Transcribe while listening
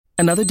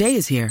Another day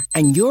is here,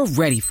 and you're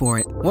ready for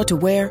it. What to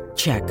wear?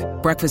 Check.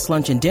 Breakfast,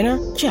 lunch, and dinner?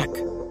 Check.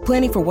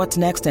 Planning for what's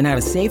next and how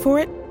to save for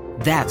it?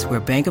 That's where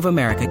Bank of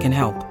America can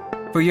help.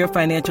 For your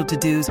financial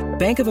to-dos,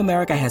 Bank of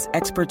America has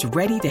experts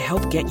ready to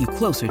help get you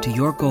closer to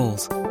your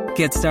goals.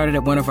 Get started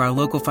at one of our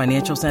local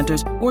financial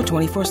centers or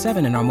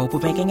 24/7 in our mobile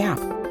banking app.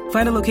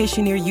 Find a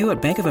location near you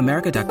at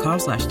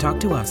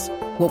bankofamerica.com/talktous.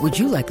 What would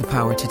you like the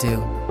power to do?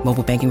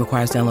 Mobile banking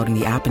requires downloading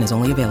the app and is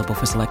only available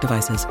for select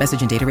devices.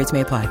 Message and data rates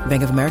may apply.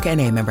 Bank of America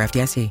N.A., member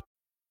FDIC.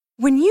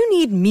 When you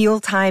need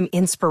mealtime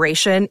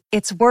inspiration,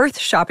 it's worth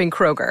shopping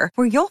Kroger,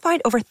 where you'll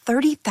find over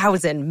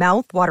 30,000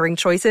 mouth-watering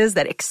choices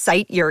that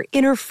excite your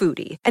inner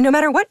foodie. And no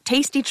matter what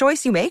tasty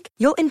choice you make,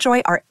 you'll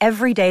enjoy our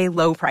everyday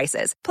low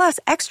prices, plus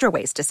extra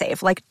ways to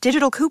save, like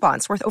digital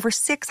coupons worth over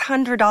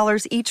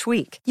 $600 each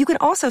week. You can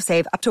also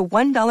save up to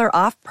 $1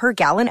 off per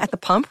gallon at the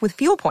pump with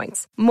fuel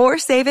points. More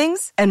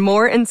savings and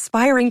more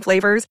inspiring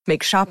flavors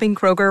make shopping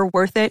Kroger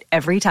worth it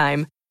every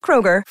time.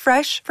 Kroger,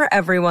 fresh for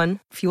everyone.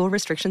 Fuel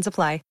restrictions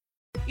apply.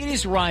 It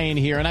is Ryan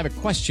here, and I have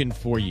a question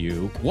for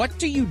you. What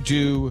do you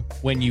do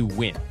when you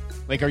win?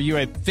 Like, are you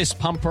a fist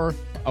pumper,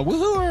 a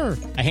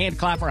woohooer, a hand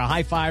clapper, a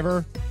high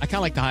fiver? I kind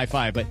of like the high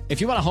five, but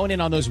if you want to hone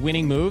in on those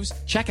winning moves,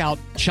 check out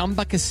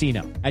Chumba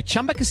Casino. At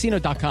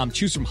ChumbaCasino.com,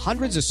 choose from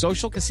hundreds of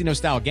social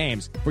casino-style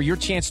games for your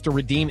chance to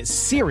redeem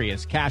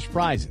serious cash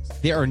prizes.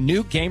 There are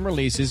new game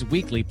releases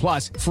weekly,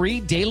 plus free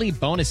daily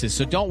bonuses,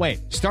 so don't wait.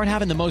 Start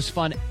having the most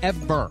fun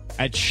ever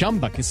at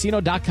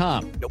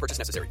ChumbaCasino.com. No purchase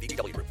necessary.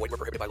 VGW Group. Void where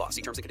prohibited by law.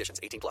 See terms and conditions.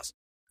 18+.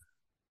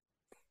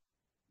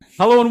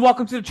 Hello and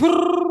welcome to the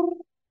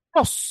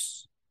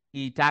Churros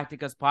y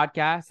Tacticas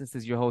podcast. This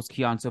is your host,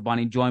 Kian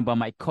Sobani, joined by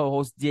my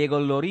co-host, Diego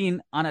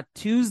Lorin, on a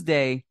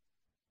Tuesday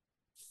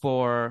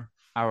for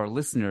our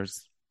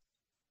listeners.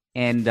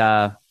 And,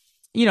 I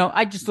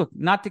just look,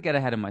 not to get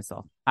ahead of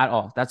myself at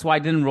all. That's why I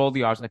didn't roll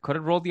the R's. I could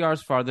have rolled the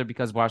R's farther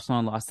because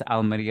Barcelona lost to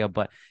Almeria,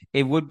 but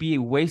it would be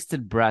a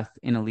wasted breath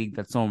in a league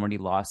that's already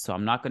lost. So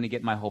I'm not going to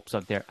get my hopes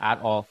up there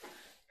at all.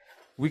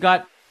 We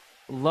got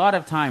a lot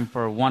of time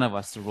for one of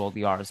us to roll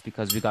the R's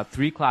because we got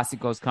 3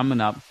 Clásicos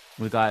coming up.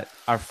 We got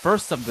our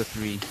first of the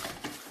 3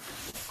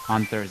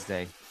 on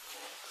Thursday.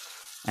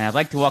 And I'd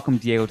like to welcome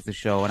Diego to the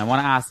show. And I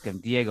want to ask him,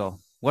 Diego,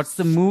 what's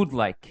the mood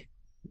like?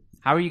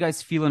 How are you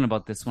guys feeling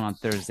about this one on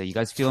Thursday? You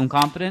guys feeling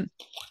confident?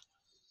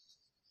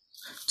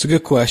 It's a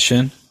good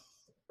question.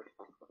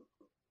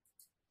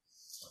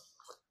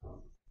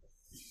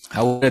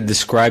 How would I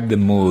describe the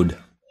mood?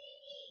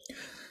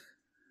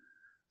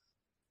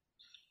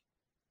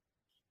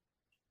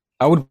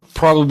 I would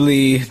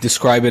probably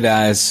describe it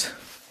as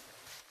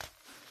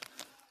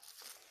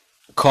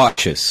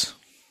cautious.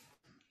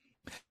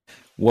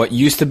 What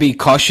used to be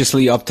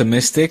cautiously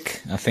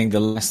optimistic, I think the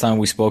last time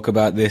we spoke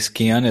about this,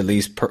 Kian, at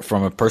least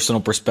from a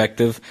personal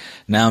perspective,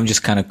 now I'm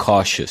just kind of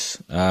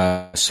cautious.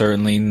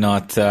 Certainly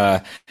not.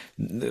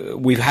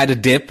 We've had a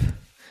dip.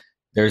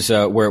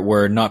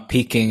 We're not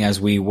peaking as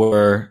we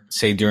were,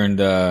 say, during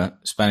the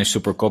Spanish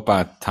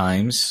Supercopa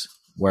times,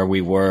 where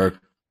we were,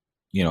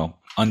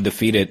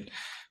 undefeated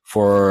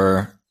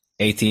for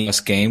 18 plus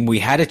game. We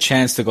had a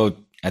chance to go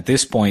at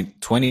this point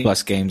 20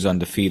 plus games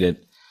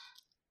undefeated,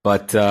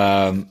 but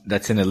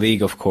that's in the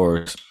league, of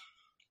course.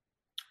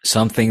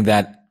 Something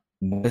that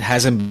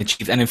hasn't been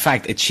achieved, and in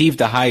fact achieved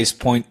the highest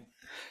point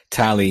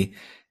tally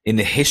in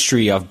the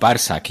history of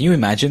Barça. Can you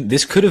imagine?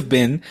 This could have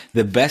been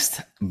the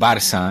best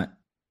Barça in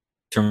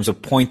terms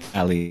of point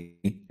tally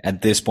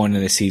at this point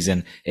in the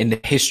season in the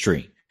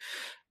history.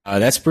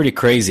 That's pretty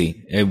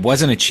crazy. It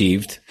wasn't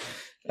achieved.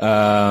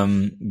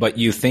 But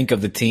you think of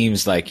the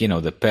teams like,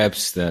 the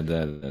Peps, the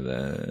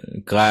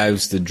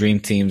Cruyffs, the Dream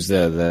Teams,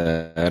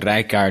 the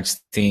Rijkaard's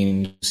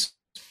teams,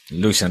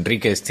 Luis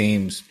Enrique's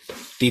teams,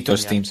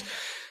 Tito's teams,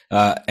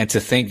 and to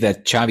think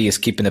that Xavi is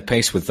keeping the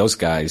pace with those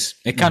guys,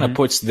 it kind of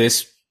puts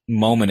this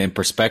moment in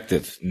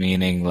perspective,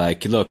 meaning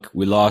like, look,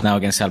 we lost now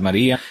against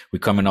Almeria. We're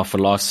coming off a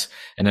loss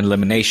and an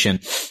elimination,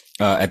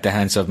 at the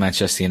hands of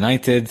Manchester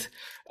United.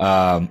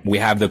 We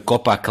have the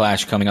Copa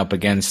clash coming up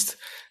against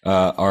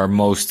our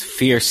most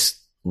fierce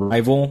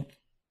rival,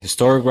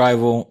 historic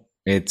rival.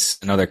 It's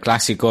another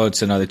Clásico.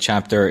 It's another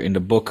chapter in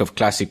the book of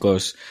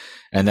Clásicos,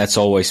 and that's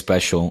always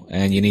special.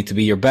 And you need to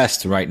be your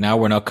best. Right now,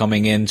 we're not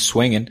coming in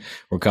swinging.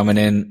 We're coming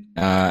in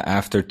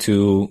after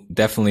 2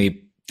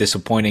 definitely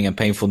disappointing and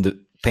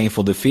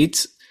painful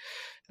defeats.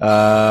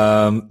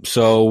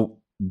 So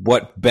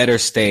what better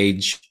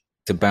stage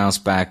to bounce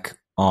back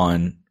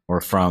on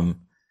or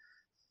from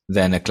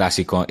than a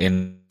Clásico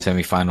in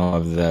semifinal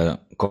of the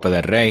Copa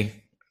del Rey?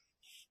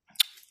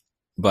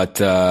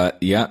 But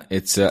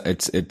it's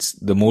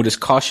the mood is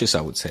cautious, I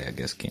would say, I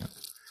guess, Kian.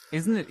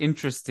 Isn't it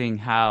interesting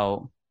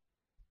how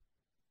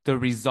the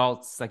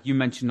results, like you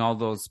mentioned, all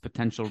those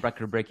potential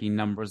record-breaking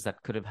numbers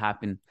that could have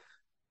happened.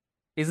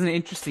 Isn't it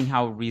interesting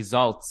how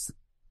results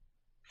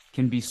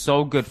can be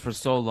so good for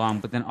so long,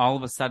 but then all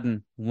of a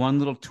sudden, one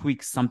little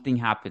tweak, something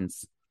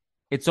happens.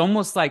 It's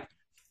almost like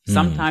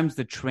sometimes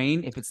the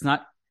train, if it's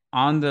not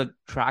on the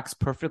tracks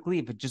perfectly,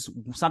 if it just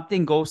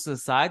something goes to the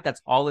side,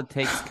 that's all it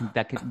takes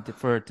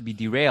for it to be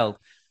derailed.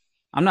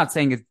 I'm not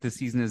saying the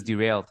season is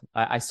derailed.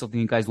 I still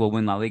think you guys will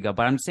win La Liga,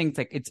 but I'm saying it's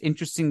like it's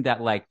interesting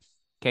that like,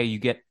 okay,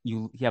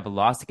 you have a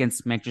loss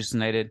against Manchester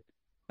United,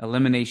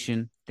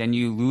 elimination, then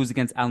you lose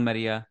against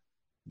Almeria,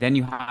 then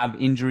you have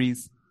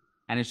injuries,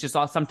 and it's just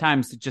all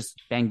sometimes it's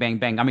just bang, bang,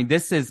 bang. I mean,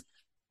 this is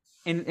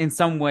in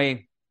some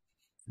way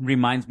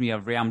reminds me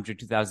of Real Madrid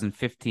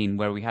 2015,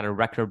 where we had a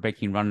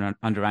record-breaking run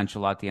under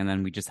Ancelotti, and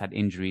then we just had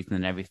injuries, and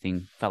then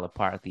everything fell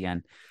apart at the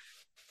end.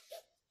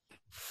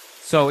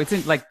 So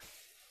it's like,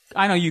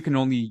 I know you can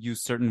only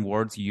use certain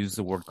words. You use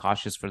the word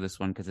cautious for this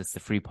one because it's the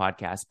free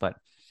podcast, but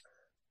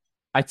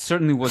I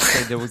certainly would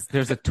say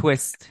there's a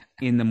twist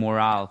in the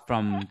morale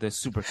from the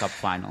Super Cup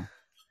final,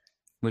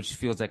 which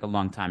feels like a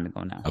long time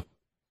ago now.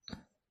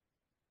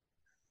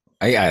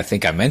 I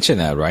think I mentioned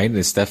that, right?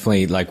 It's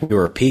definitely like we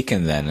were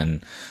peaking then,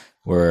 and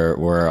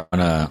we're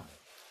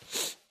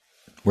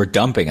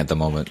dumping at the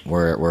moment.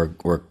 We're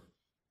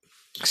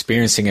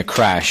experiencing a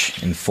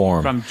crash in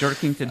form. From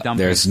jerking to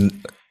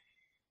dumping.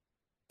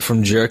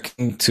 From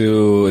jerking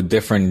to a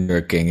different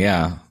jerking,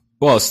 yeah.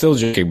 Well, still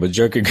jerking, but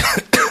jerking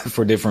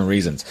for different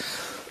reasons.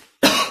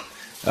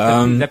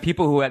 The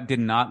people who did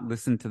not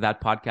listen to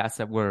that podcast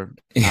that we're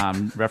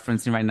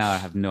referencing right now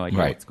have no idea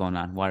what's going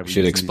on. Why are we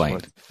should explain?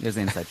 It's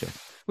an inside joke.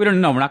 We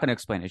don't know. We're not going to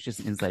explain it. It's just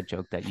an inside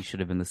joke that you should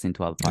have been listening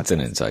to all the podcasts. It's an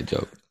inside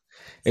joke.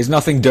 It's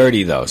nothing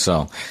dirty, though,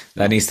 so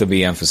that needs to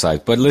be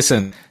emphasized. But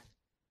listen,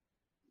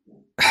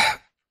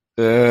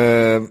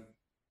 isn't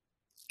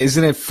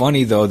it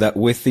funny, though, that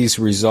with these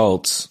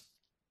results,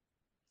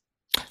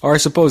 or I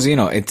suppose,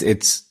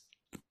 it's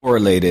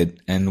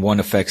correlated and one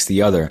affects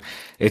the other.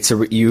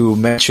 You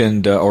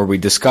mentioned, or we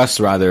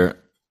discussed rather,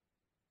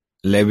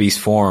 Levy's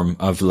form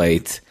of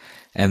late,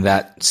 and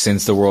that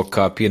since the World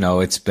Cup,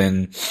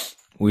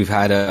 we've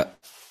had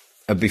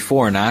a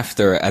before and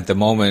after. At the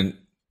moment,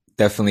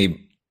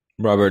 definitely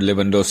Robert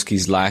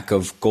Lewandowski's lack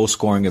of goal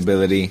scoring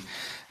ability,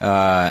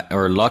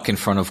 or luck in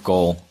front of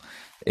goal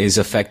is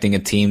affecting a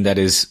team that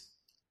is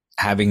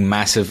having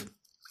massive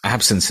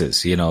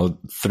absences.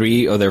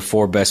 3 of their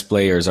 4 best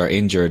players are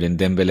injured in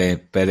Dembele,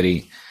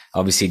 Pedri,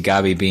 obviously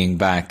Gavi being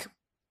back.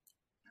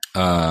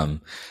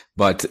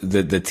 But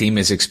the team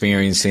is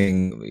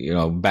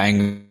experiencing,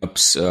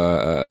 bang-ups,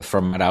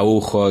 from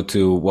Araujo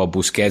to,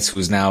 Busquets,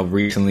 who's now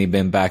recently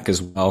been back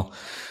as well.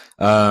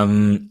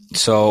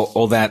 So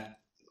all that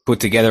put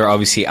together,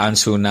 obviously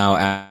Ansu now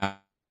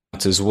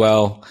out as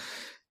well.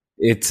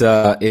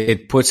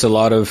 It puts a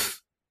lot of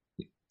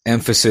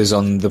emphasis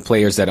on the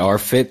players that are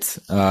fit.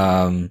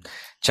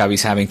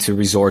 Xavi's having to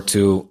resort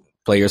to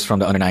players from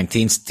the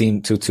under-19s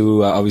team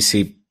to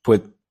obviously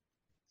put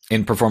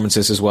in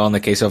performances as well. In the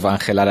case of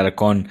Angel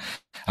Alarcón,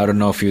 I don't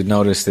know if you've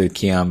noticed it,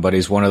 Kian, but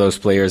he's one of those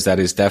players that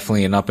is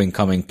definitely an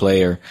up-and-coming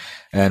player,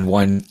 and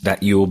one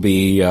that you'll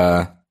be,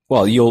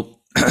 you'll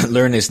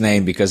learn his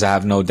name, because I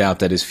have no doubt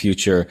that his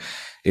future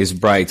is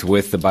bright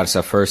with the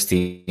Barca first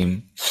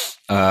team.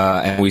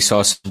 And we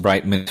saw some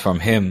bright minutes from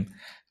him,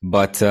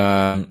 but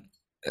I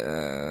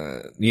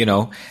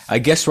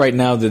guess right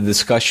now the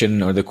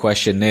discussion or the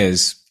question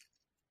is,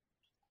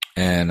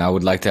 and I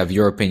would like to have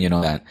your opinion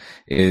on that,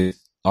 is,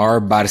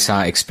 are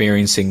Barca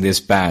experiencing this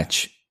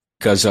batch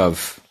because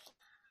of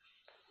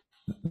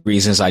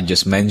reasons I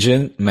just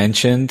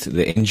mentioned,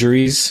 the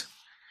injuries?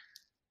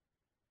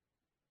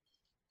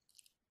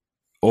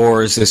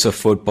 Or is this a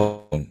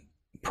football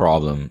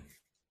problem?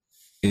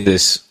 Is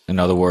this, in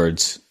other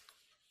words,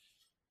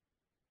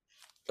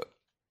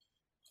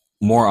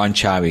 more on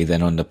Xavi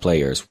than on the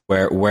players?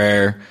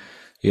 Where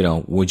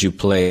would you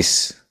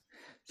place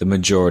the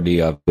majority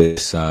of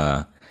this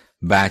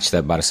batch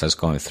that Barca is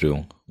going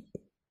through?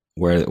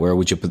 Where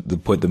would you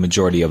put the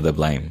majority of the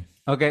blame?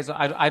 Okay, so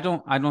I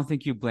don't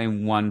think you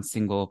blame one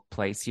single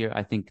place here.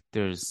 I think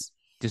there's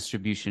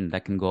distribution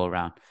that can go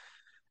around.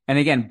 And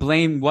again,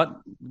 blame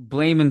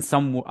in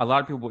a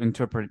lot of people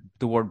interpret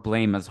the word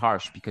blame as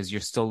harsh because you're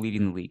still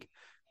leading the league.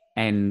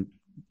 And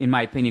in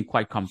my opinion,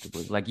 quite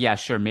comfortably. Like, yeah,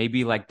 sure,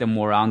 maybe like the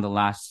morale in the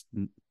last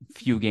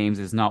few games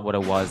is not what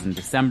it was in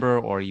December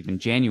or even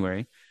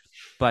January.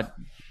 But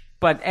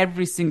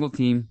every single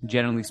team,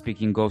 generally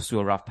speaking, goes through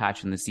a rough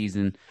patch in the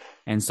season.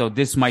 And so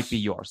this might be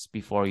yours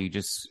before you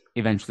just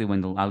eventually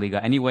win the La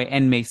Liga anyway,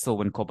 and may still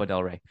win Copa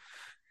del Rey.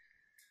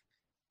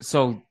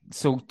 So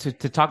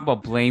to talk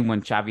about blame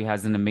when Xavi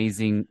has an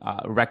amazing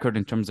record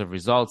in terms of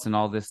results and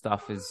all this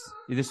stuff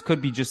this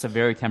could be just a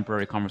very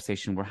temporary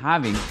conversation we're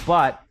having.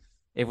 But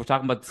if we're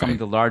talking about some of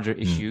the larger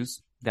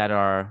issues that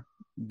are,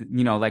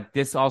 like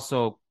this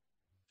also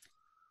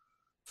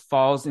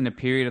falls in a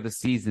period of the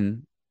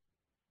season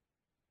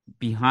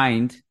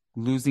behind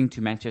losing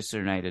to Manchester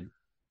United,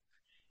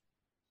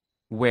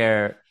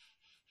 where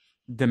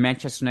the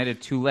Manchester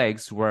United 2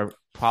 legs were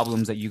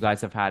problems that you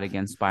guys have had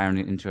against Bayern,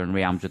 Inter, and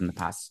Real Madrid in the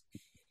past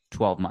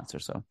 12 months or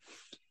so.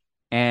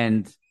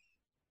 And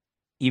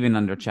even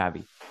under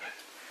Xavi.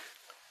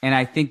 And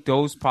I think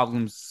those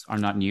problems are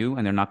not new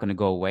and they're not going to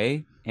go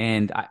away.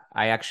 And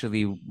I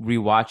actually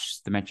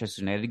rewatched the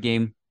Manchester United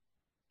game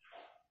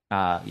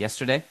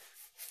yesterday,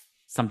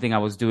 something I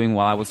was doing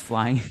while I was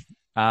flying,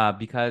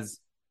 because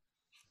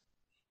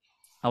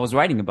I was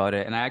writing about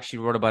it, and I actually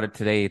wrote about it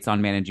today. It's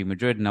on Managing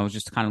Madrid, and I was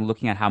just kind of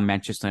looking at how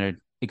Manchester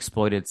United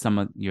exploited some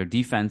of your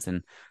defense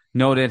and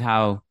noted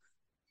how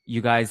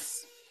you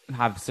guys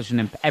have such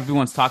an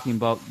everyone's talking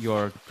about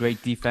your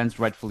great defense,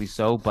 rightfully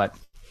so, but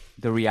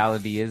the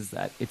reality is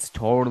that it's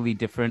totally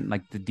different.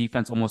 Like the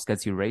defense almost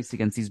gets erased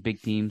against these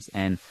big teams,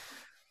 and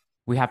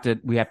we have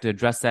to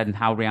address that, and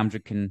how Real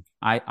Madrid can,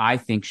 I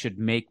think, should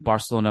make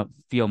Barcelona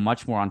feel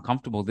much more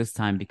uncomfortable this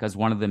time, because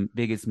one of the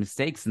biggest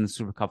mistakes in the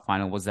Super Cup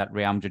final was that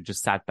Real Madrid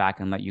just sat back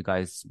and let you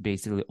guys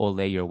basically ole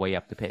your way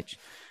up the pitch.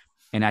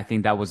 And I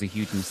think that was a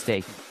huge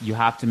mistake. You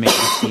have to make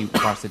this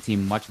Barca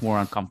team much more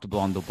uncomfortable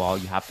on the ball.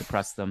 You have to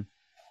press them.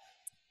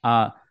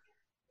 Then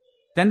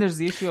there's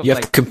the issue of you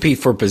have to compete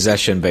for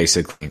possession,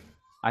 basically.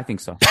 I think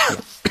so.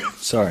 Yeah.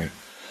 Sorry.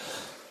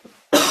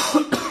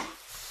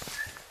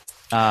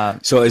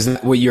 So is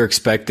that what you're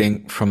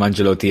expecting from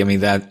Ancelotti? I mean,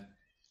 that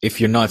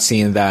if you're not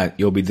seeing that,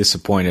 you'll be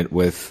disappointed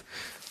with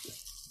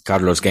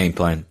Carlos' game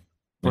plan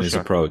and his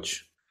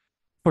approach.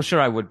 For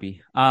sure, I would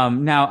be.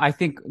 Now, I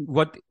think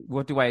what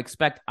do I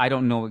expect? I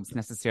don't know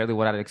necessarily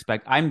what I'd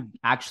expect. I'm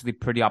actually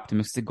pretty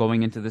optimistic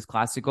going into this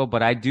Clásico,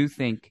 but I do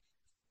think,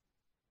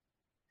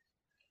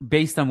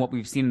 based on what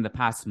we've seen in the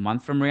past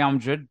month from Real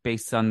Madrid,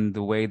 based on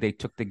the way they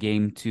took the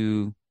game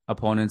to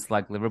opponents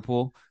like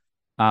Liverpool,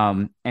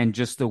 and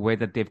just the way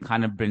that they've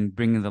kind of been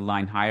bringing the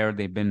line higher,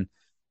 they've been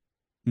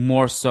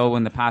more so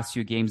in the past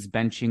few games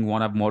benching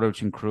one of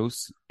Modric and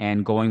Kroos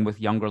and going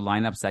with younger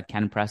lineups that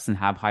can press and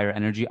have higher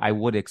energy. I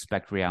would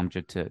expect Real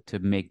Madrid to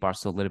make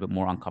Barca a little bit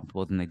more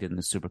uncomfortable than they did in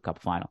the Super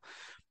Cup final.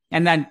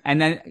 And then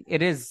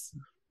it is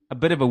a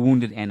bit of a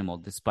wounded animal,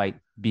 despite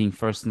being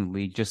first in the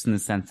league, just in the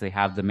sense they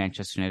have the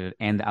Manchester United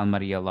and the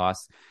Almeria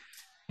loss.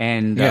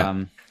 And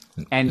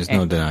there's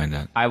no denying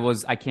that.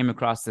 I came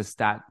across this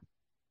stat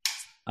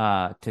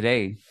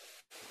today.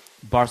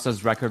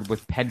 Barca's record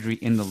with Pedri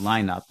in the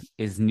lineup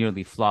is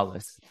nearly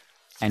flawless.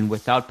 And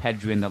without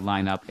Pedri in the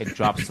lineup, it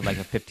drops to like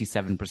a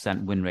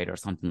 57% win rate or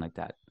something like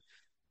that.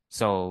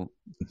 So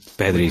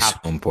Pedri is so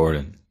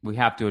important. We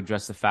have to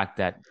address the fact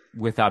that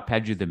without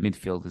Pedri, the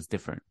midfield is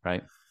different,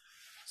 right?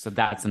 So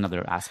that's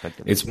another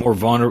aspect of it. It's more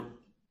vulnerable.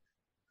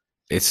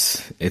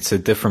 It's a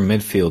different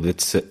midfield.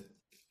 It's a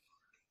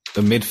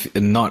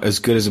midfield not as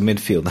good as a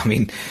midfield. I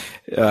mean,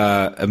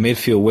 a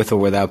midfield with or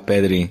without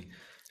Pedri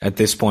at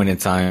this point in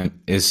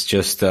time is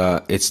just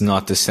it's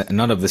not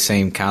none of the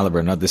same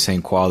caliber, not the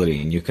same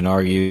quality. And you can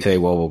say,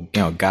 well,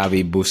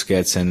 Gavi,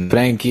 Busquets, and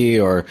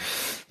Frenkie, or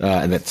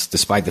and that's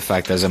despite the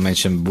fact, as I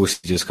mentioned,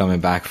 Busquets just coming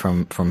back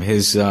from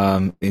his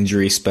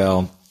injury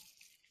spell,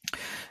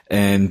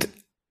 but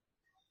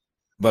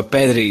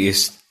Pedri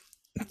is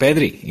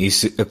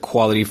a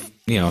quality,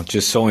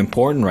 just so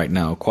important right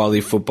now. A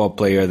quality football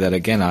player that,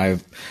 again,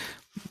 I'll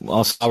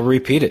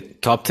repeat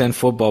it. Top 10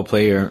 football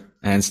player,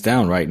 hands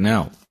down, right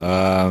now.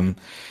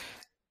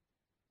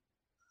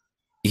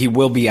 He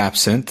will be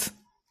absent,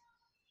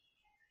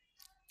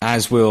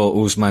 as will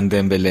Ousmane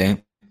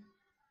Dembélé,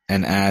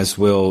 and as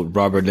will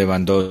Robert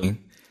Lewandowski.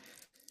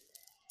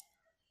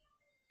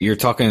 You're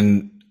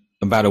talking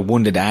about a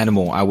wounded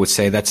animal. I would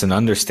say that's an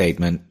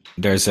understatement.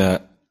 There's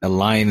a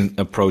line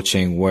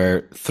approaching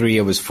where 3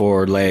 of his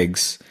 4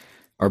 legs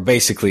are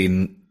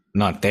basically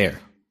not there.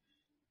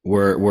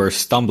 We're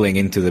stumbling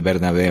into the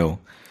Bernabeu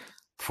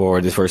for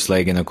the first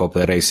leg in the Copa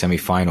del Rey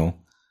semi-final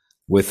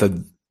with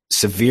a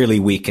severely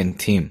weakened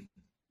team.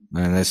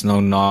 And there's no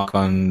knock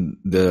on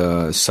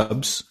the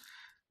subs,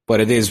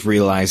 but it is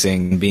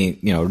realizing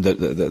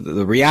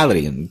the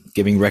reality and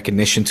giving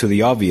recognition to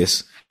the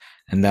obvious.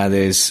 And that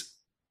is,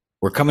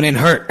 we're coming in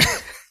hurt.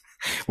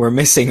 We're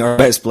missing our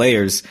best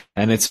players,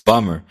 and it's a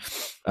bummer.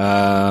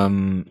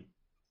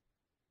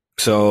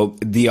 So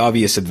the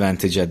obvious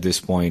advantage at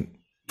this point,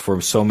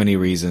 for so many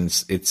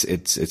reasons,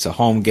 it's a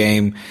home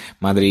game.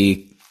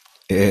 Madrid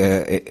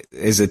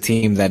is a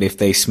team that if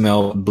they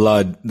smell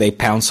blood, they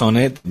pounce on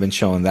it. I've been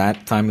showing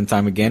that time and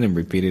time again and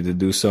repeated to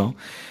do so.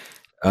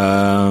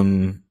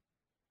 Not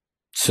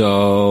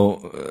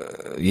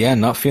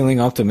feeling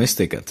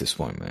optimistic at this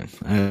point, man.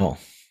 I don't know.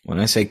 When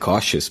I say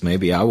cautious,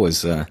 maybe I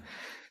was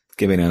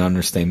giving an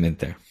understatement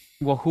there.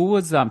 Well, who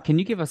was? Can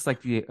you give us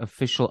like the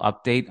official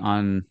update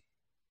on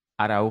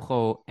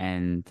Araujo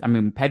and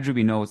Pedri?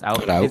 We know is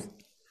out,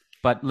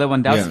 but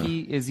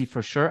Lewandowski, is he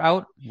for sure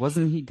out?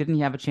 Wasn't he? Didn't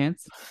he have a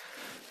chance?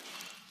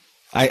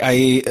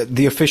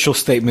 The official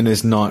statement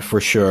is not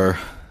for sure.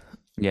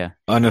 Yeah.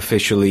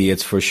 Unofficially,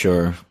 it's for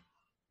sure.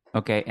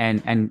 Okay,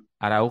 and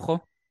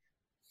Araujo?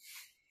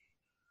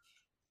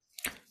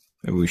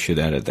 Maybe we should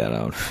edit that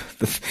out.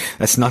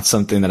 That's not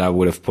something that I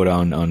would have put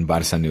on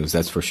Barca News.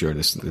 That's for sure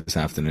this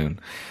afternoon.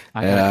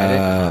 I gotta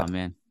edit. Oh,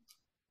 man.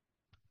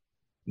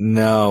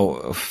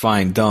 No,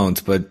 fine,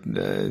 don't. But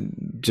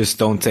just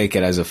don't take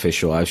it as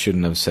official. I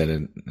shouldn't have said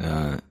it.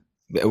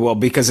 Well,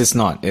 because it's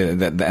not,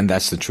 and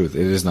that's the truth.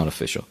 It is not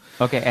official.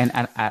 Okay, and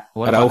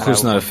what about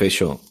Araujo's not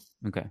official.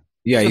 Okay.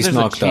 Yeah, so he's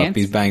knocked up.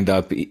 He's banged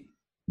up.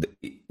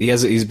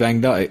 He's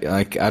banged up.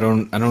 Like I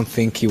don't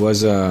think he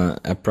was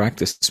at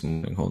practice this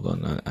morning. Hold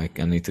on, I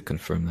need to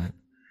confirm that.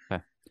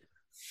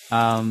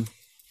 Okay.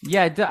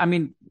 Yeah, I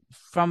mean,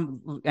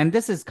 and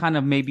this is kind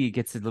of maybe it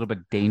gets a little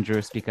bit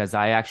dangerous because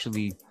I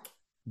actually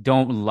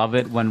don't love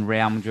it when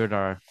Real Madrid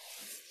are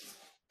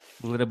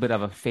a little bit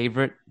of a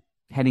favorite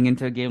heading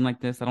into a game like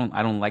this. I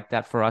don't like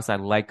that for us. I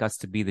like us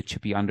to be the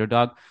chippy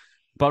underdog.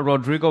 But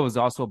Rodrigo is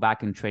also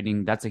back in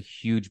training. That's a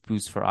huge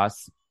boost for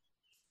us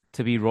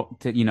to be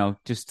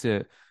just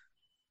to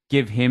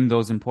give him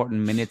those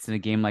important minutes in a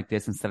game like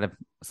this instead of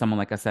someone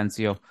like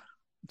Asensio.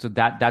 So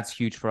that's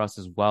huge for us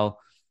as well.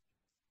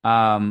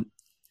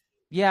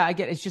 Yeah, I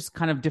get it's just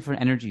kind of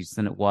different energies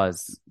than it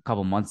was a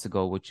couple months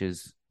ago, which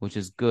is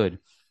good.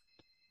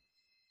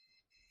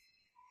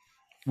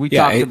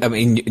 I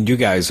mean, you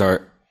guys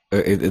are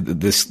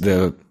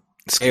the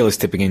scale is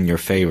tipping in your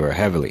favor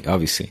heavily.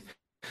 Obviously,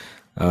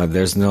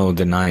 there's no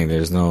denying.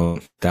 There's no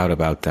doubt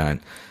about that.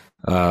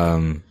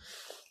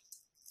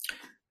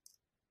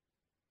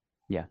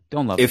 Yeah,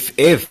 don't love if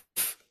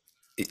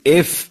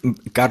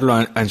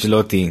Carlo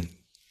Ancelotti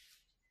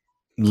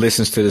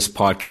listens to this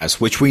podcast,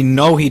 which we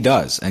know he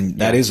does, and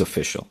that is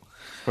official.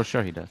 For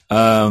sure he does.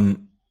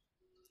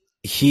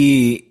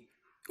 He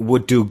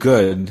would do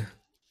good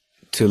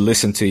to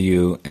listen to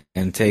you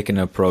and take an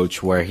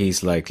approach where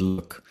he's like,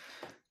 look,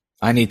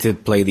 I need to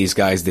play these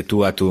guys de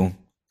tu a tu,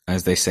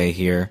 as they say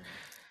here,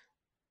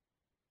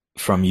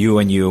 from you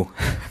and you.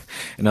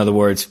 In other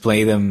words,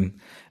 play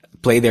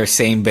their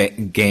same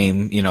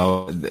game,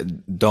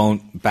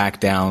 don't back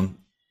down,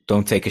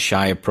 don't take a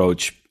shy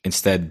approach,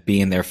 instead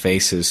be in their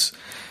faces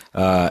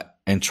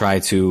and try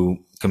to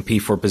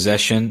compete for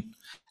possession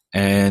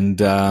and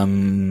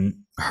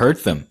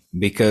hurt them,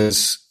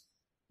 because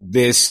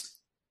this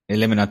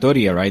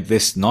eliminatoria, right,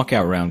 this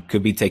knockout round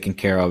could be taken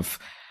care of,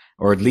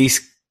 or at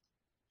least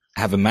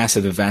have a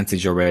massive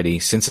advantage already,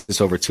 since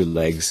it's over 2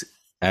 legs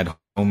at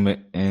home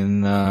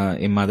in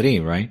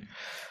Madrid, right?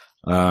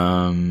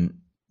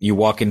 You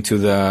walk into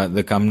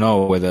the Camp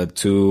Nou with a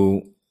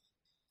 2,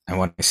 and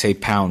when I say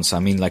pounds, I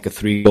mean like a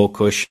 3-goal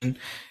cushion.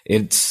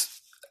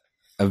 It's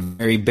a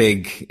very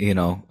big,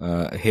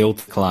 hill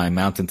to climb,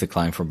 mountain to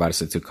climb for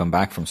Barca to come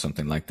back from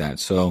something like that.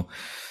 So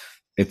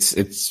this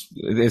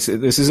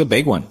is a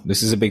big one.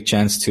 This is a big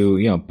chance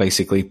to,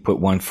 basically put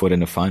one foot in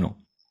the final.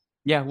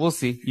 Yeah, we'll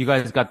see. You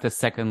guys got the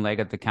second leg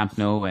at the Camp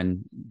Nou,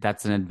 and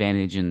that's an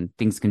advantage, and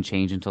things can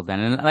change until then.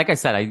 And like I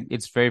said,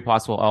 it's very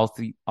possible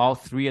all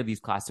three of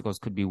these Clásicos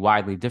could be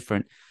widely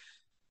different.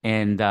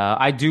 And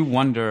I do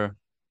wonder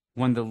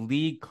when the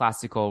League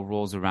Clásico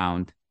rolls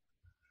around.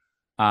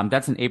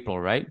 That's in April,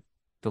 right?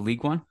 The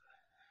League one?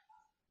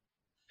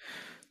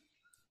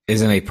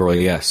 Is in April,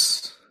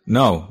 yes.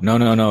 No.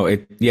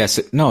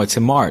 It's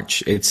in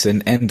March. It's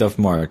an end of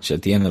March,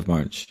 at the end of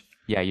March.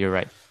 Yeah, you're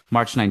right.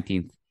 March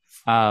 19th.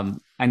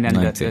 And then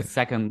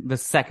the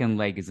second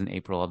leg is in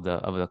April of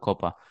the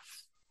Copa.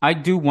 I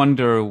do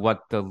wonder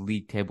what the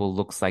league table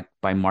looks like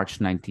by March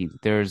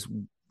 19th. There's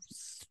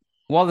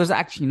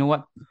actually, you know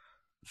what?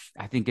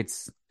 I think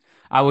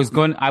I was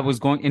going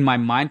in my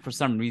mind, for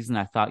some reason,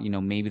 I thought,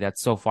 maybe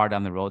that's so far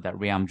down the road that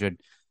Real Madrid,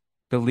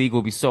 the league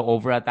will be so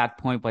over at that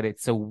point, but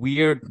it's a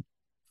weird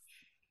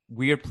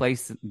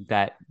place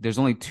that there's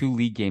only 2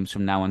 league games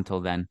from now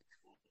until then,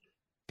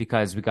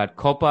 because we got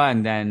Copa,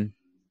 and then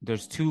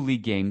there's 2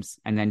 league games,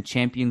 and then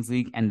Champions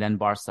League, and then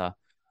Barca.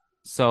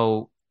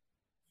 So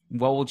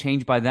what will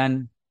change by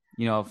then?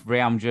 If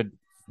Real Madrid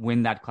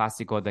win that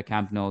Clásico at the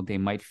Camp Nou, they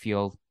might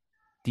feel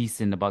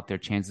decent about their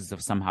chances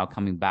of somehow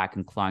coming back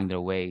and clawing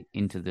their way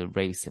into the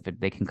race if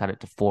they can cut it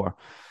to 4.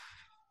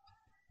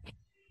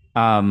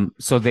 Where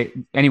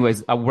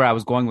I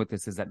was going with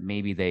this is that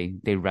maybe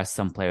they rest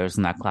some players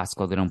in that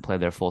Clásico. They don't play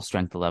their full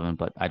strength 11,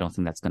 but I don't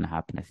think that's going to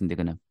happen. I think they're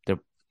going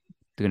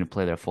to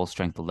play their full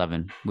strength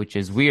 11, which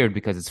is weird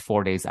because it's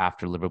 4 days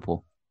after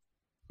Liverpool.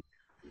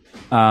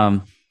 It's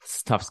a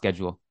tough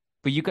schedule.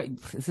 But you guys,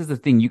 this is the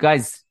thing. You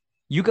guys,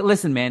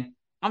 listen, man.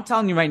 I'm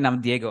telling you right now,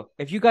 Diego,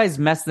 if you guys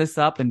mess this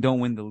up and don't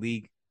win the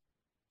league,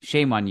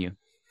 shame on you.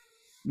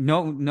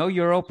 No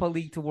Europa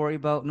League to worry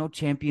about, no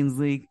Champions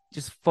League,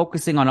 just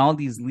focusing on all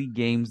these league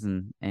games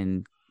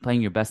and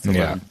playing your best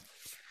 11. Yeah.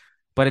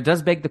 But it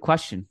does beg the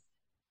question.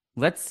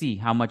 Let's see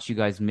how much you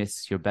guys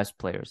miss your best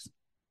players.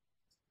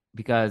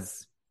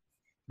 Because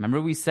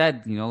remember we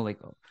said,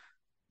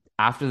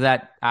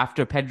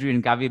 after Pedri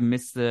and Gavi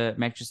missed the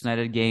Manchester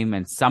United game,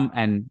 and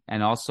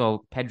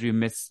also Pedri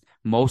missed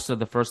most of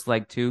the first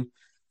leg too,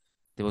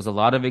 there was a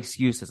lot of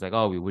excuses like,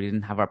 we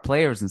didn't have our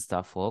players and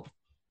stuff. Well,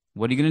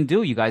 what are you going to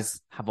do? You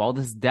guys have all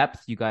this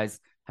depth. You guys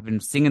have been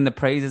singing the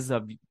praises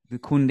of the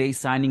Koundé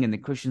signing and the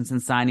Christensen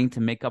signing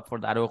to make up for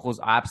the Araujo's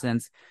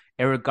absence.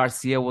 Eric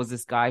Garcia was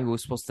this guy who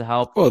was supposed to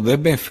help. Oh,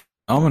 they've been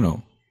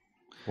phenomenal.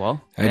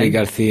 Well, Eric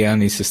Garcia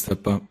needs to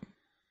step up.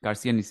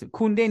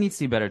 Koundé needs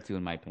to be better too,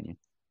 in my opinion.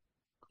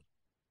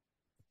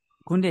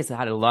 Koundé's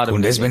had a lot of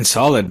Koundé's been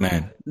solid,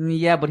 man.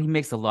 Yeah, but he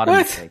makes a lot of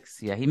mistakes.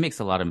 Yeah, he makes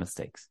a lot of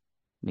mistakes.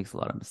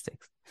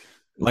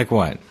 Like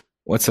what?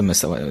 What's a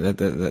mistake?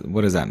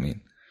 What does that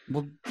mean?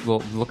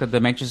 Well, look at the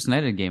Manchester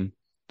United game,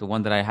 the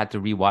one that I had to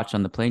rewatch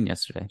on the plane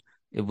yesterday.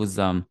 It was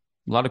a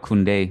lot of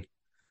Koundé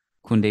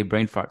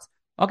brain farts.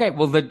 Okay,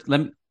 well,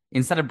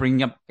 instead of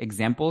bringing up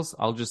examples,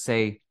 I'll just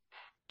say,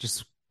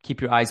 just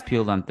keep your eyes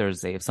peeled on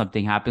Thursday. If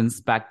something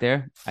happens back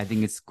there, I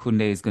think it's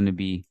Kunde's going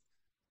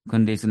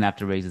to have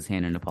to raise his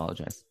hand and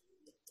apologize.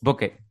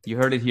 Book it. You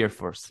heard it here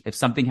first. If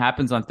something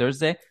happens on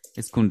Thursday,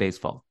 it's Kunde's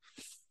fault.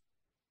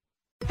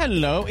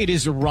 Hello, it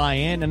is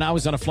Ryan, and I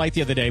was on a flight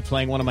the other day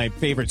playing one of my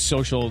favorite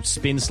social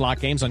spin slot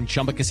games on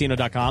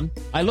ChumbaCasino.com.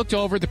 I looked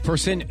over at the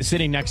person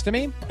sitting next to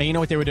me, and you know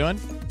what they were doing?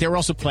 They were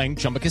also playing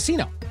Chumba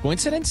Casino.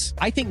 Coincidence?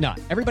 I think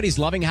not. Everybody's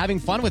loving having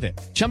fun with it.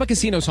 Chumba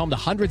Casino is home to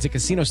hundreds of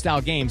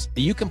casino-style games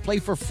that you can play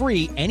for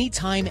free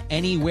anytime,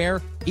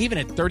 anywhere, even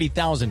at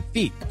 30,000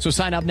 feet. So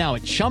sign up now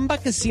at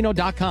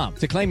ChumbaCasino.com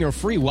to claim your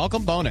free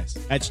welcome bonus.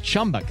 That's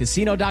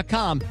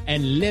ChumbaCasino.com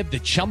and live the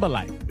Chumba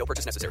life. No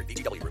purchase necessary.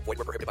 VGW. Void where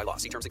prohibited by law.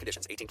 See terms and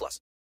conditions. 18+.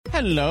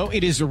 Hello,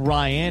 it is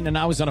Ryan, and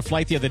I was on a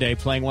flight the other day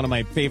playing one of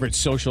my favorite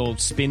social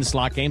spin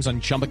slot games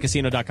on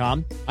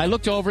ChumbaCasino.com. I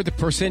looked over at the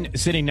person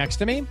sitting next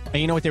to me, and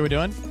you know what they were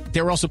doing?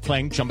 They were also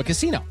playing Chumba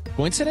Casino.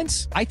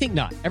 Coincidence? I think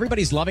not.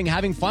 Everybody's loving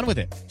having fun with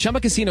it. Chumba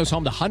Casino is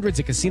home to hundreds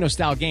of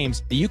casino-style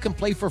games that you can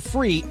play for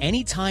free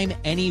anytime,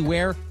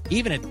 anywhere,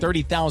 even at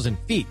 30,000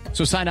 feet.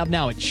 So sign up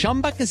now at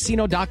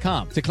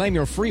ChumbaCasino.com to claim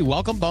your free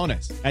welcome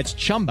bonus. That's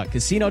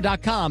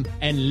ChumbaCasino.com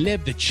and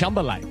live the Chumba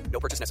life. No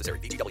purchase necessary.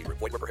 VGW.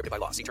 Void where prohibited by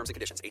law. See terms and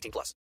conditions.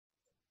 18+.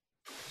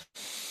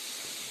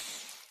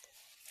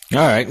 All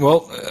right.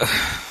 Well,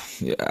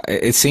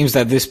 it seems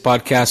that this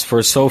podcast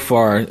for so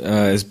far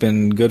has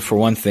been good for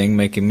one thing,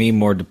 making me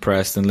more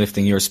depressed and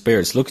lifting your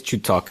spirits. Look at you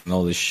talking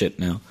all this shit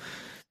now.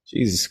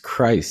 Jesus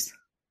Christ.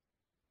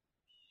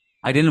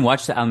 I didn't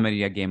watch the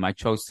Almeria game. I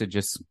chose to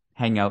just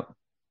hang out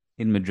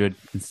in Madrid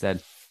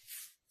instead.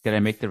 Did I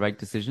make the right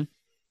decision?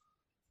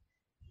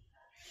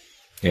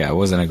 Yeah, it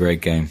wasn't a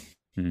great game.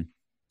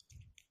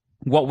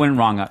 What went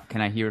wrong? Can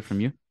I hear it from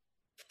you?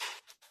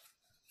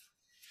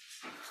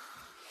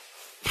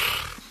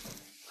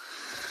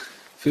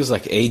 Feels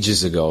like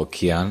ages ago,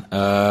 Kian.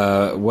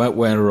 What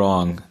went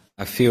wrong?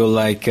 I feel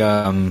like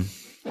I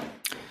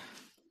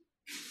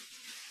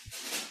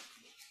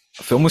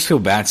almost feel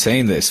bad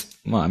saying this.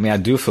 Well, I mean, I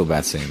do feel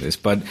bad saying this,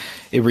 but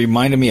it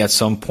reminded me at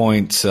some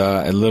point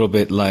a little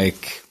bit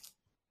like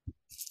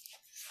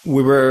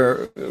we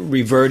were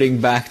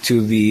reverting back to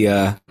the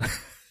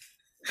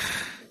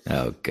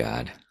oh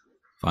God.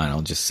 Fine,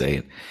 I'll just say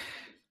it.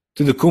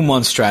 To the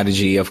Koeman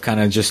strategy of kind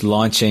of just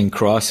launching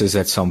crosses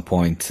at some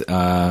point.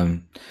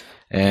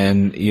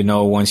 And, you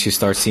know, once you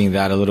start seeing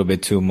that a little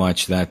bit too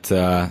much, that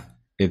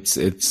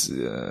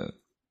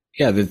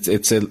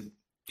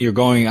you're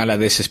going a la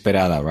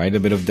desesperada, right? A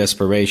bit of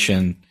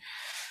desperation,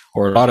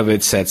 or a lot of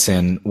it sets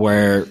in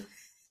where,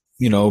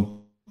 you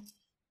know,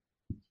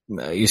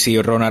 you see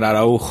Ronald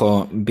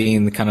Araujo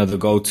being kind of the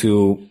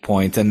go-to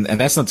point. And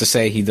that's not to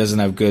say he doesn't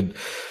have good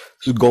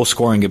goal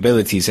scoring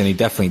abilities, and he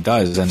definitely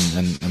does.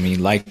 And I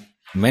mean, like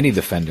many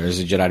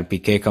defenders, Gerard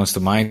Piqué comes to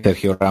mind,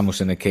 Sergio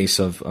Ramos in the case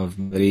of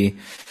Madrid,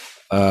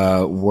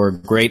 were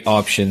great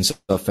options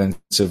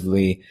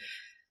offensively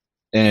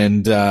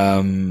and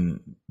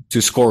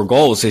to score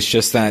goals. It's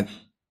just that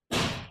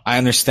I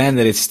understand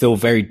that it's still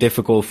very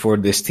difficult for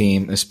this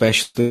team,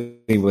 especially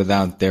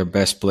without their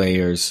best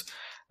players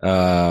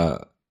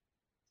or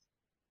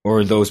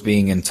those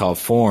being in top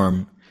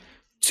form,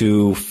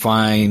 to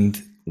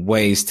find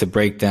ways to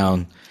break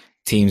down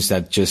teams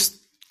that just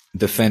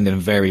defend in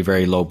very,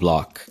 very low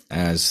block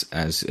as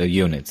a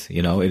unit.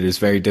 You know, it is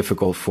very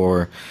difficult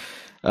for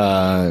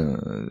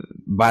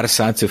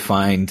Barca to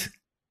find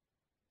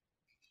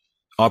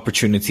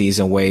opportunities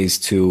and ways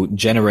to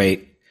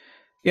generate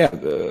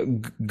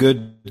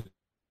good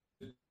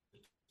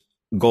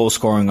goal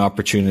scoring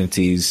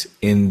opportunities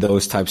in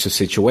those types of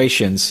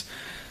situations.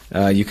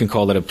 You can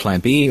call it a plan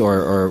B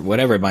or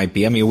whatever it might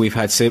be. I mean, we've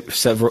had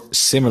several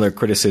similar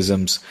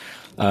criticisms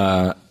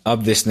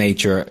of this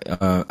nature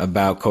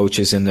about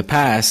coaches in the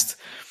past,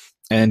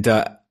 and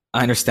I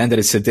understand that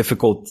it's a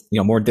difficult,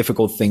 more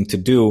difficult thing to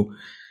do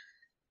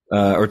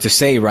or to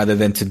say rather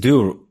than to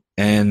do,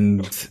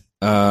 and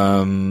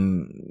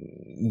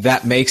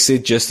that makes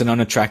it just an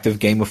unattractive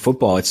game of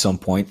football at some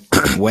point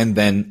when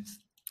then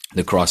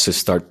the crosses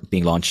start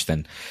being launched,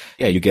 and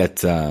you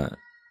get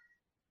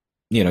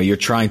you're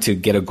trying to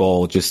get a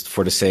goal just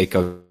for the sake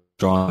of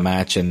drawing a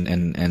match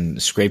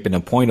and scraping a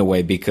point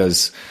away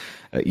because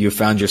you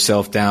found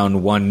yourself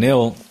down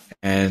 1-0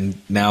 and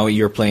now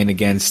you're playing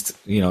against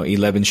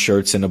 11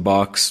 shirts in a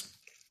box,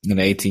 in an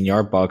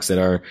 18-yard box that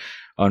are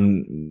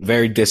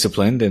very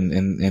disciplined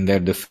in their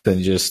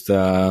defense. Just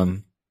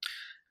that's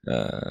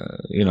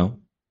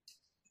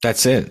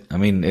it. I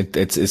mean,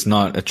 it's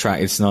not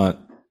it's not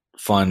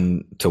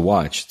fun to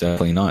watch.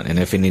 Definitely not. And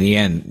if in the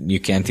end you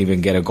can't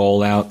even get a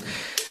goal out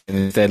and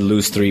instead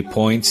lose 3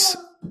 points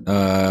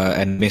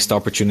and missed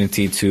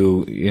opportunity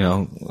to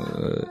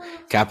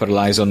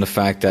capitalize on the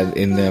fact that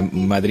in the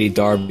Madrid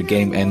derby the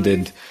game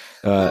ended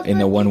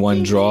in a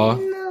 1-1 draw.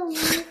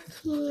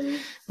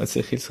 What's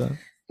it, Gilson?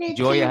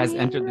 Joya has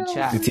entered the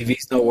chat. The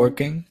TV's not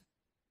working.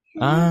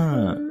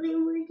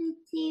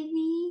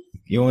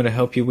 You want to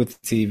help you with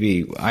the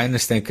TV. I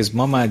understand, because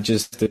Mama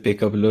just to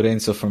pick up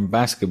Lorenzo from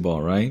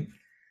basketball, right?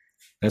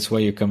 That's why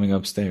you're coming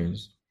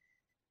upstairs.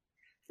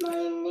 My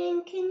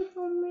name can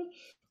help me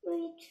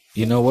with...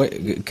 You know what?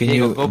 Can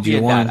you? Go Do you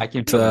that. want? I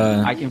can fill in.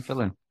 I can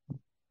fill in.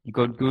 You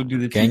go do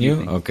the. Can TV you?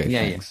 thing. Okay. Yeah,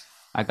 thanks.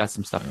 I got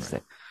some stuff to say.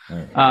 All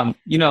right.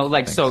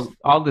 Like, Thanks. so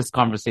all this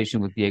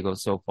conversation with Diego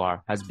so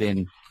far has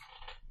been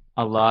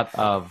a lot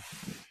of,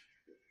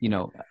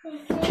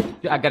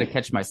 I got to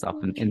catch myself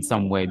in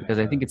some way, because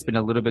I think it's been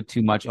a little bit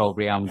too much. Oh,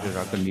 Real Madrid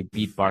are going to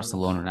beat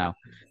Barcelona now.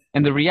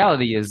 And the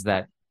reality is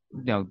that,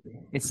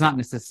 it's not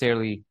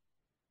necessarily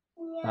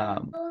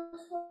going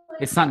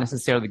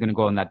to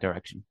go in that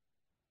direction,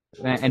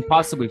 and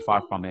possibly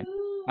far from it.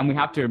 And we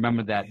have to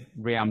remember that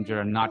Real Madrid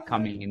are not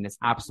coming in this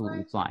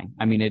absolutely flying.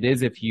 I mean, it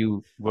is if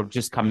you were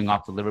just coming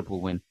off the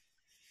Liverpool win,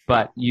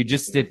 but you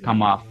just did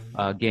come off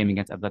a game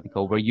against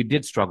Atletico where you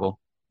did struggle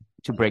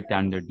to break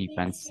down their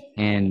defense,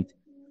 and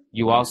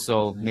you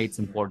also made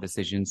some poor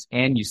decisions,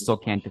 and you still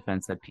can't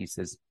defend set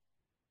pieces.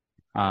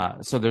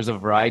 So there's a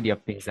variety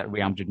of things that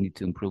Real Madrid need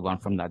to improve on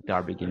from that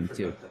derby game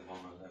too.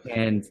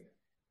 And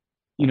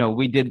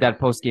we did that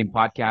post-game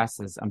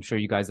podcast, as I'm sure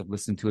you guys have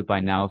listened to it by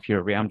now if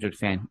you're a Real Madrid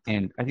fan.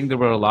 And I think there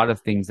were a lot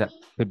of things that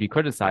could be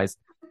criticized.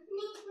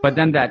 But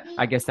then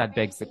I guess that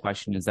begs the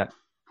question is that,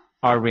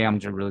 are Real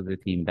Madrid really the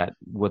team that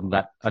would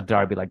let a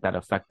derby like that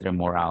affect their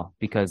morale?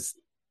 Because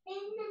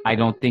I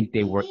don't think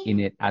they were in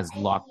it as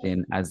locked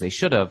in as they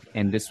should have.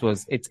 And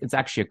it's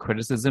actually a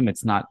criticism.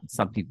 It's not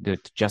something to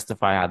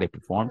justify how they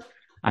performed.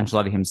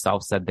 Ancelotti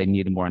himself said they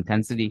needed more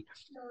intensity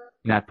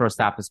in that first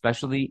half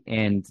especially.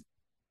 And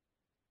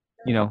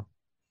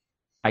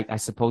I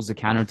suppose the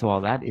counter to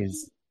all that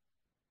is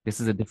this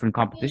is a different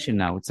competition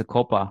now. It's a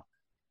Copa.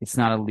 It's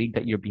not a league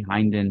that you're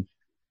behind in.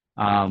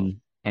 And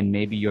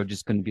maybe you're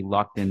just going to be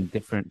locked in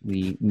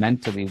differently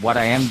mentally. What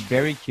I am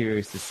very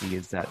curious to see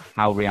is that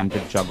how Real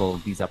Madrid juggle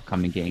these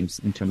upcoming games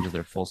in terms of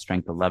their full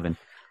strength 11.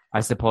 I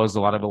suppose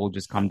a lot of it will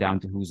just come down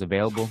to who's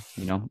available.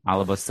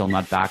 Alba's still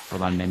not back.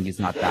 Ferland Mendy's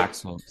not back.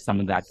 So some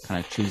of that kind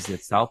of chooses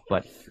itself.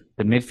 But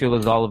the midfield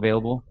is all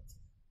available.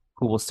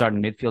 Who will start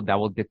in midfield, that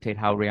will dictate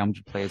how Real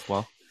Madrid play as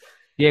well.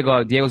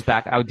 Diego's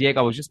back. Diego,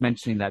 I was just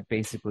mentioning that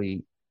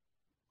basically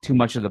too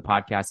much of the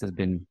podcast has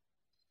been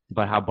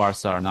about how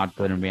Barca are not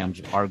good and Real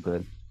Madrid are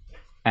good.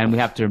 And we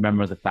have to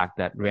remember the fact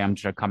that Real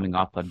Madrid are coming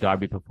off a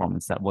derby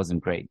performance that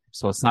wasn't great.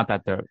 So it's not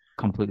that they're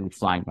completely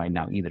flying right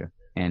now either.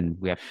 And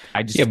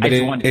I just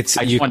want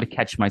to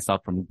catch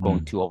myself from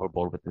going too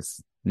overboard with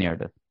this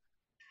narrative.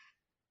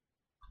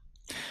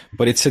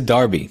 But it's a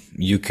derby.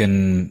 You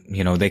can,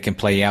 they can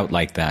play out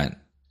like that.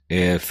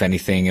 If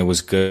anything, it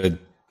was good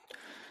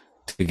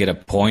to get a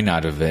point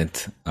out of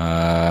it,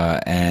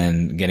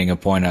 and getting a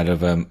point out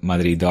of a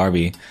Madrid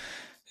derby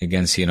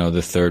against,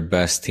 the third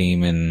best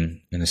team in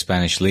the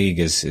Spanish league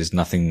is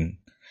nothing,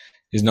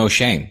 is no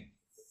shame.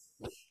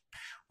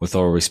 With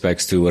all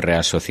respects to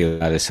Real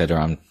Sociedad,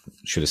 etc., I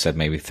should have said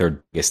maybe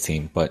third biggest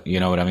team, but you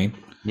know what I mean?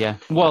 Yeah.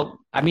 Well,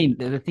 I mean,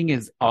 the thing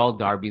is, all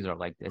derbies are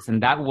like this,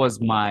 and that was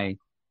my.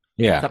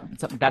 Yeah,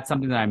 that's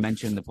something that I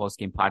mentioned in the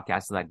post-game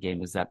podcast of that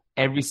game, is that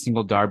every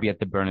single derby at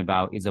the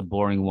Bernabeu is a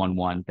boring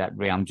 1-1 that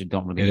Real Madrid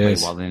don't really play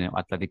well in it.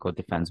 Atletico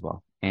defends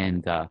well.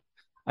 And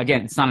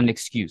again, it's not an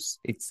excuse.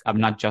 I'm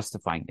not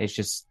justifying. It's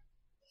just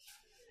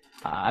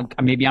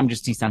maybe I'm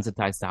just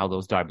desensitized to how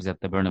those derbies at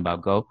the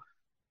Bernabeu go.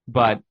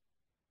 But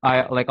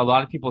like a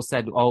lot of people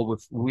said,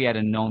 if we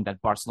had known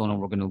that Barcelona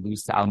were going to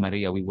lose to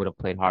Almeria, we would have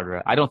played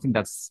harder. I don't think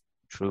that's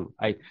true.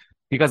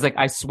 Because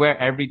I swear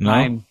every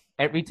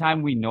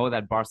time we know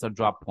that Barca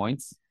drop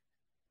points,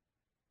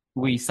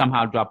 we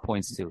somehow drop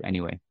points too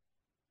anyway.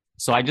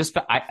 So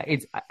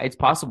it's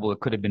possible it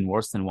could have been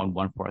worse than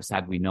 1-1 for us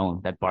had we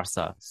known that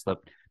Barca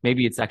slipped.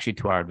 Maybe it's actually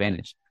to our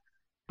advantage.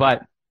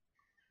 But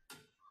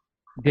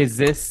is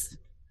this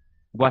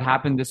what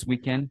happened this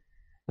weekend?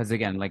 Because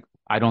again,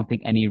 I don't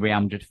think any Real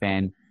Madrid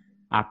fan,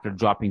 after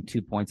dropping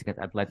 2 points against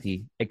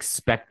Atleti,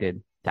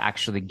 expected to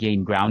actually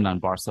gain ground on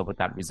Barca with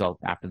that result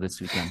after this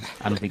weekend.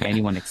 I don't think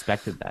anyone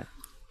expected that.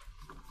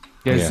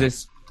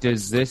 Does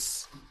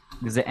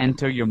it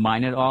enter your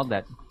mind at all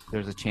that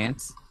there's a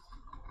chance,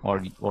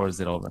 or is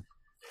it over?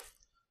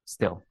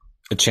 Still,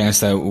 a chance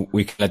that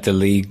we can let the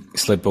league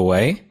slip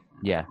away.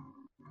 Yeah.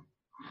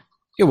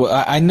 Yeah.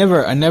 Well, I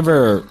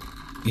never,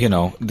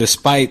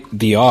 despite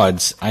the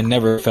odds, I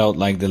never felt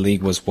like the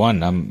league was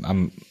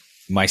won.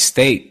 My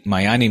state,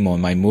 my ánimo,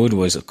 my mood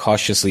was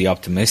cautiously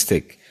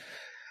optimistic.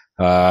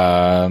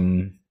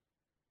 The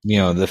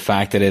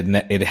fact that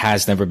it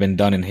has never been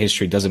done in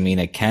history doesn't mean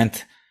it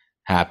can't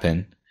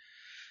happen.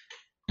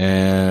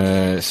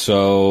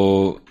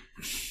 So,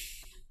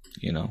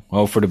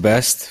 hope for the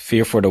best,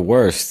 fear for the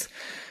worst.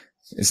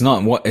 It's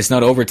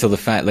not over till the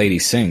fat lady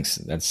sings.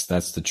 That's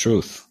the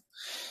truth.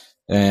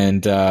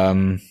 And,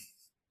 or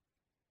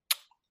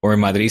in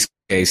Madrid's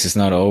case, it's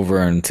not over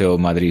until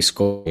Madrid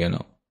score,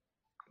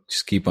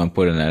 just keep on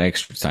putting that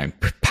extra time,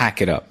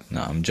 pack it up.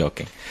 No, I'm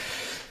joking.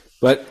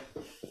 But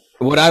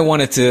what I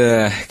wanted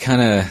to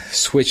kind of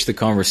switch the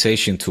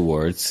conversation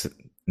towards,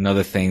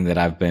 another thing that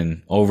I've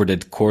been over the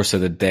course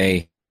of the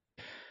day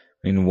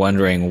been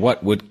wondering,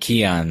 what would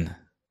Kiyan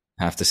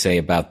have to say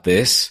about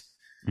this?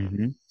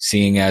 Mm-hmm.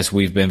 Seeing as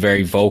we've been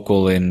very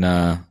vocal in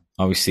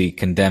obviously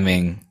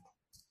condemning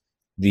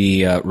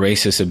the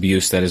racist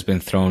abuse that has been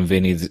thrown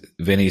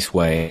Vinny's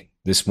way.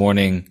 This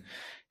morning,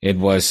 it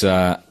was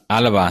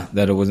Alaba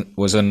that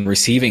was on the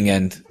receiving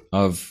end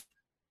of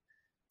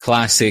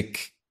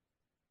classic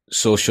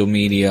social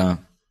media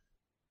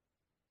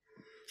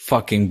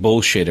fucking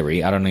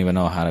bullshittery. I don't even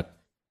know how to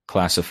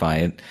classify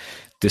it.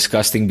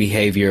 Disgusting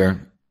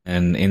behavior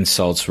and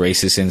insults,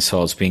 racist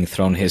insults being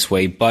thrown his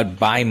way, but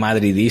by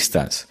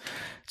Madridistas. At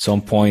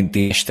some point,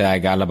 the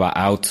hashtag Alaba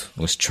out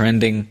was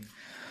trending.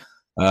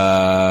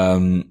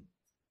 What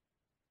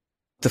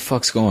the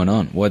fuck's going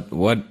on? It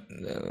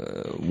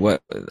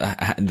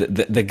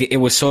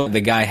was so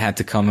the guy had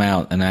to come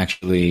out and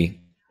actually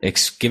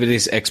give it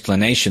his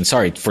explanation.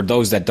 Sorry, for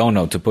those that don't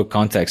know, to put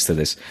context to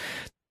this.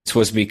 This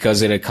was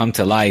because it had come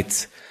to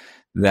light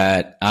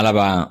that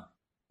Alaba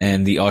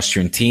and the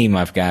Austrian team,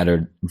 I've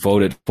gathered,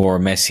 voted for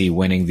Messi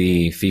winning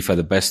the FIFA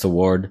The Best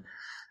award.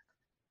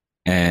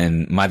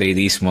 And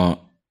Madridismo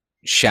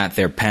shat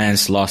their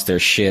pants, lost their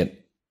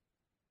shit,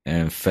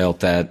 and felt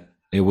that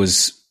it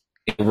was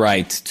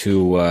right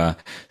to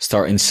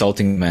start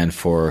insulting the man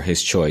for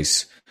his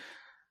choice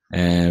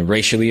and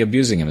racially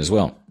abusing him as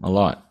well, a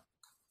lot.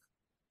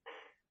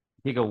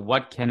 Diego,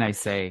 what can I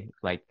say?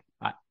 Like,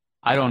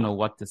 I don't know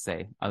what to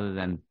say other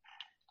than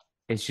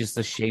it's just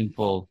a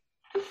shameful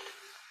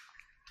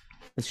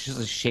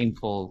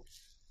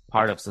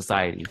part of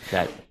society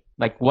that,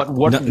 like, what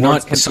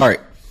sorry,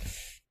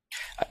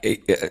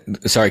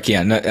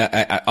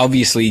 Kiyan.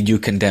 Obviously, you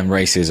condemn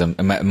racism.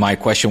 My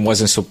question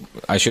wasn't so.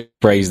 I should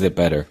framed it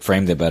better.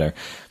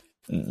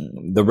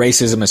 The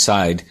racism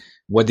aside,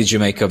 what did you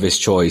make of his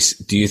choice?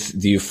 Do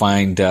you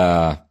find?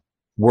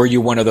 Were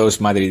you one of those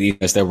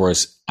Madridistas that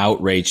was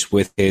outraged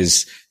with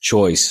his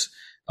choice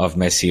of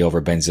Messi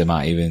over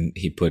Benzema? Even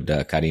he put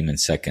Karim in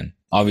second.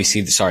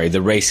 Obviously, sorry, the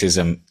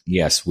racism.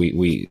 Yes,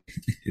 we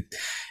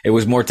it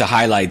was more to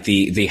highlight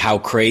the how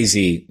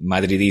crazy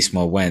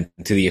Madridismo went,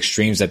 to the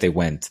extremes that they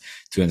went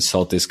to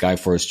insult this guy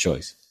for his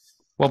choice.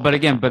 Well,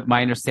 but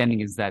my understanding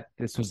is that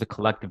this was a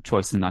collective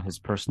choice and not his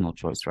personal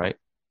choice, right?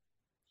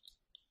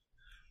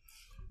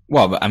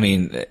 Well, but I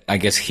mean, I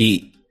guess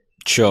he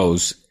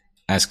chose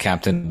as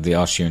captain of the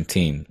Austrian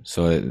team,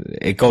 so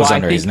it goes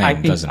under his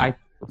name, doesn't it?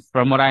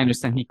 From what I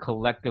understand, he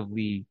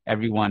collectively,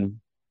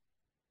 everyone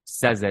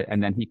says it,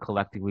 and then he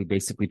collectively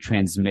basically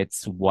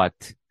transmits what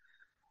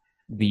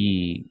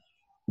the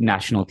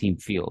national team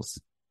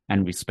feels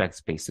and respects,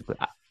 basically.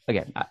 But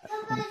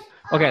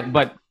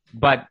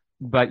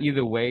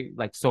either way,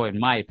 like, so in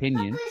my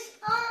opinion,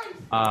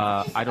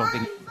 I don't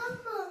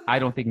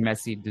think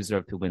Messi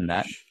deserved to win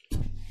that.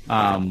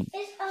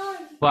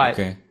 But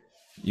okay,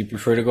 you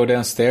prefer to go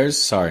downstairs?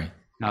 Sorry,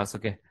 no, it's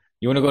okay.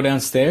 You want to go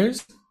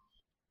downstairs?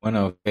 Oh,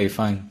 no, okay,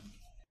 fine.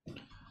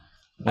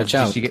 Watch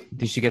out.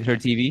 Did she get her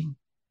TV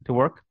to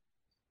work?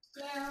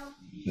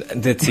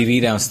 The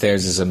TV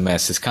downstairs is a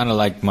mess. It's kind of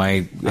like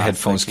my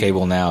headphones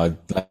cable now.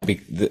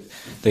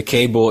 The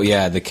cable,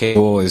 yeah, the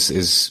cable is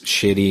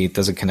shitty. It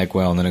doesn't connect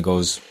well, and then it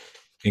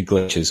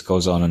glitches,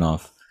 goes on and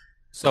off.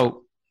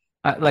 So,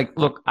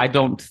 look, I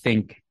don't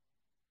think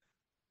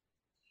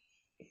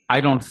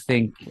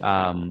Messi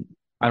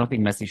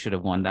should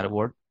have won that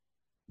award.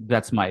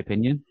 That's my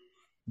opinion,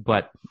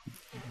 but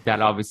that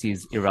obviously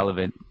is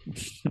irrelevant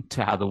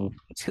to how the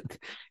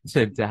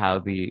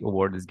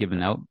award is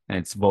given out, and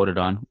it's voted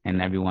on,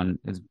 and everyone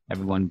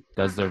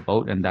does their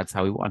vote, and that's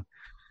how he won.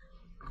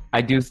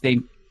 I do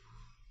think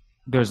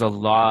there's a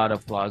lot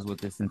of flaws with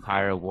this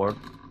entire award,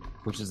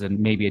 which is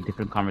maybe a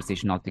different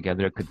conversation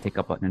altogether. It could take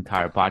up an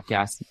entire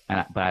podcast,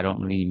 but I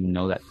don't really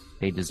know that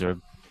they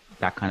deserve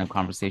that kind of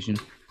conversation.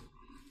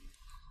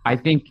 I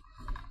think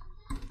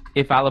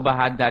if Alaba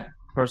had that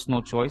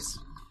personal choice,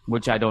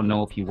 which I don't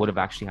know if he would have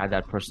actually had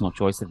that personal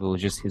choice if it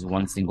was just his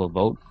one single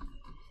vote.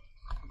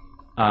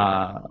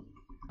 I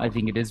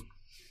think it is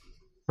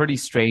pretty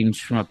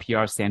strange from a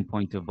PR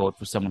standpoint to vote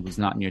for someone who's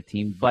not in your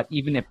team. But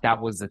even if that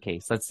was the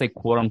case, let's say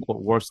quote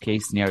unquote worst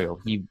case scenario,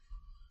 he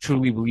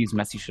truly believes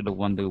Messi should have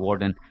won the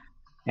award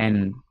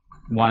and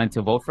wanted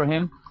to vote for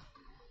him.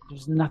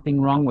 There's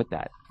nothing wrong with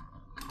that.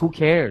 Who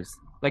cares?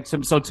 Like,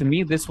 so to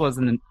me, this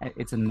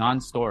it's a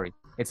non-story.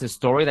 It's a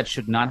story that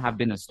should not have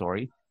been a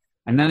story.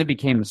 And then it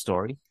became a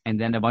story. And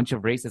then a bunch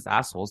of racist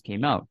assholes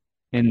came out.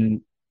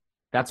 And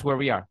that's where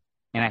we are.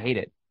 And I hate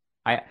it.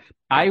 I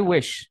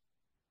wish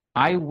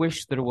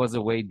there was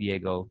a way,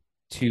 Diego,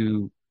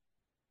 to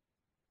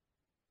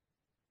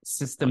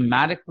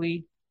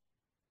systematically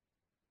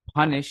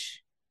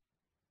punish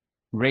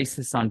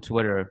racists on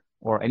Twitter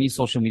or any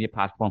social media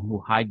platform who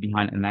hide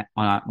behind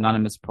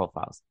anonymous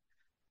profiles.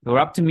 If it were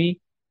up to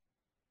me,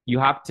 you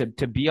have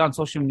to be on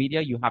social media,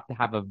 you have to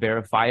have a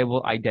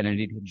verifiable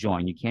identity to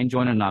join. You can't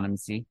join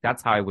anonymously.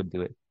 That's how I would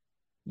do it.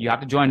 You have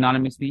to join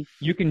anonymously.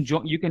 You can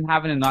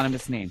have an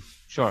anonymous name.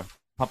 Sure.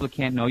 Public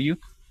can't know you.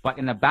 But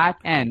in the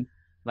back end,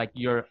 Like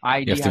your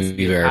ID You have to has to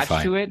be be attached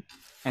verified. to it.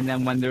 And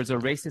then when there's a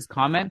racist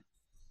comment,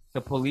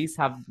 the police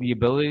have the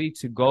ability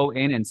to go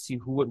in and see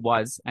who it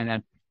was and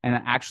then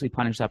actually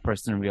punish that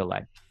person in real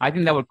life. I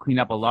think that would clean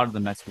up a lot of the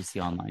mess we see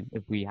online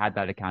if we had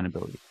that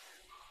accountability.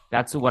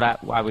 That's what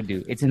I would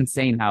do. It's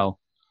insane how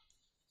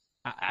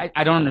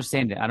I don't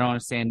understand it. I don't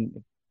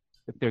understand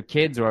if they're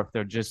kids or if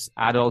they're just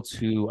adults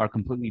who are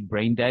completely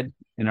brain dead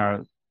and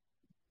are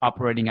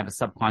operating at a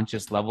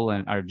subconscious level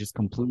and are just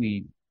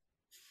completely,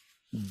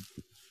 I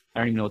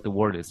don't even know what the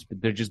word is,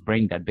 but they're just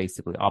brain dead,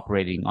 basically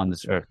operating on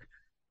this earth.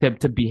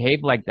 To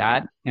behave like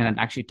that and then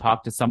actually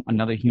talk to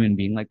another human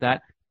being like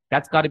that,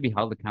 that's got to be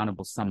held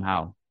accountable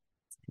somehow.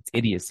 It's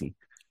idiocy.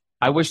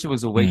 I wish there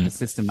was a way to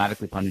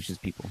systematically punish these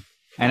people.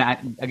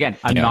 And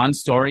a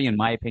non-story, in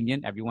my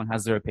opinion. Everyone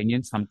has their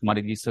opinion. Some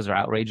Madridistas are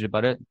outraged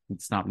about it.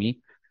 It's not me.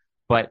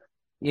 But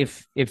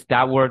if this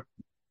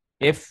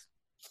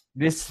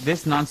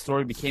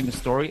non-story became a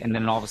story and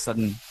then all of a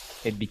sudden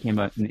it became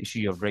an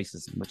issue of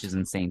racism, which is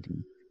insane to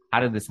me.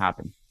 How did this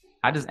happen?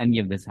 How does any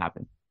of this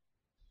happen?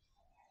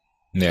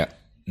 Yeah.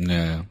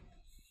 No.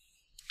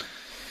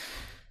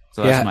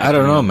 So that's I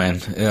don't know,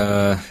 man.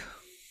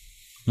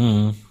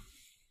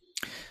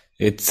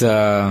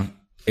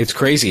 It's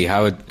crazy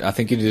how I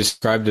think you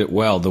described it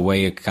well, the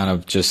way it kind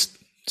of just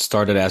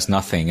started as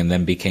nothing and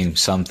then became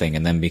something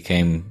and then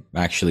became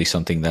actually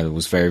something that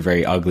was very,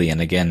 very ugly.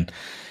 And again,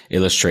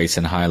 illustrates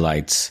and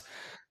highlights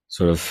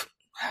sort of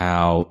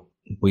how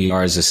we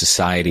are as a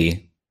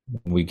society.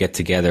 We get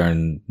together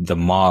and the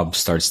mob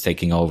starts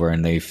taking over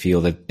and they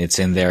feel that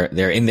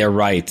they're in their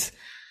right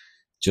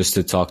just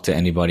to talk to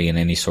anybody in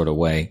any sort of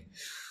way.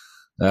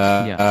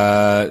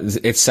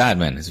 It's sad,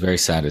 man. It's very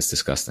sad. It's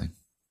disgusting.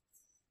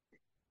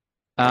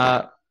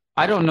 I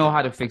don't know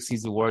how to fix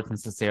these awards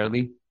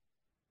necessarily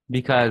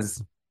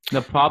because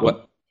the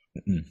problem.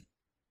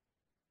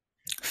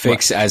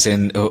 Fix as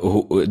in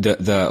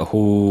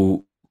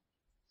the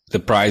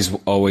prize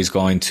always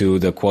going to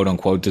the quote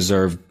unquote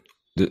deserved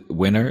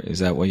winner. Is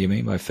that what you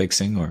mean by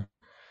fixing? Or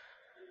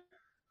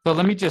so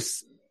let me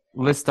just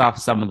list off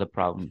some of the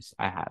problems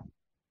I have.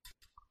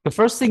 The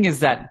first thing is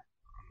that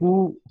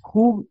who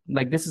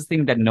like this is the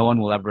thing that no one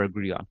will ever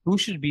agree on. Who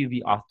should be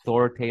the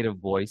authoritative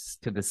voice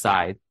to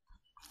decide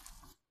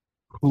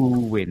who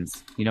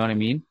wins? You know what I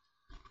mean?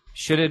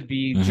 Should it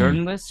be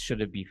journalists?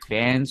 Should it be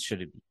fans?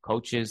 Should it be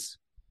coaches?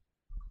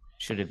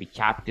 Should it be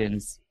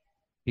captains?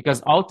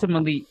 Because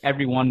ultimately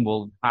everyone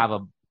will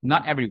have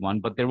not everyone,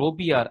 but there will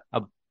be a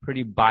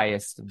pretty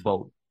biased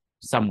vote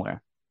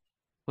somewhere.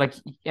 Like,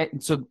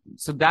 so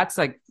that's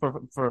like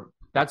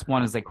that's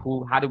one is like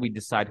how do we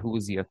decide who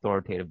is the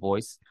authoritative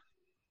voice?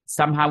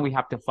 Somehow we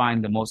have to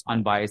find the most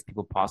unbiased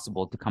people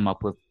possible to come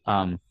up with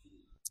an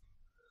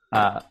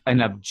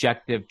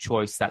objective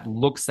choice that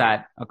looks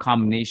at a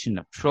combination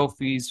of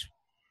trophies,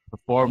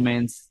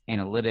 performance,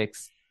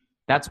 analytics.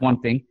 That's one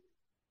thing.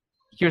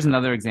 Here's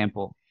another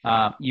example.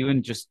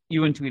 Ewan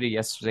tweeted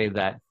yesterday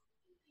that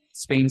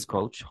Spain's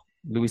coach,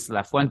 Luis de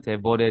la Fuente,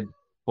 voted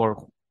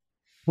for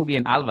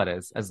Julian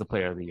Alvarez as the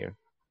player of the year.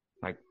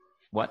 Like,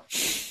 what?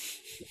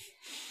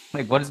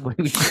 Like, what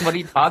are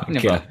you talking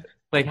about?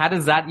 Like, how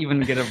does that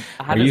even vote count?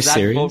 You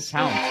know what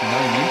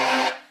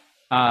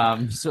I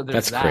mean? So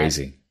there's that's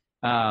crazy.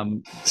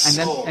 And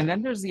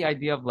then there's the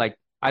idea of like,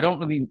 I don't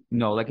really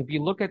know. Like, if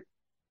you look at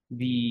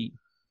the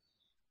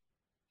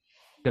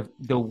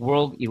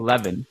World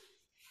 11,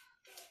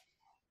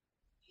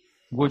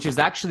 which is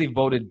actually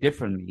voted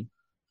differently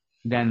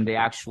than the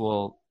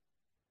actual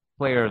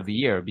player of the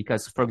year,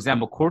 because, for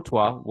example,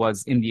 Courtois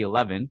was in the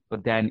 11,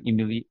 but then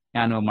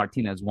Emiliano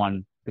Martinez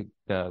won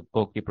the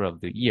goalkeeper of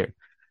the year.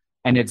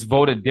 And it's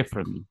voted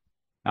differently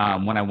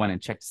when I went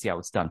and checked to see how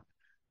it's done.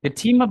 The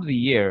team of the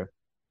year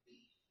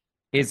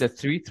is a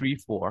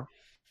 3-3-4,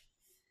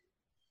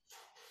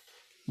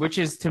 which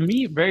is, to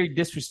me, very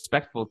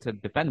disrespectful to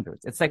defenders.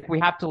 It's like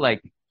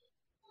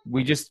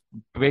we just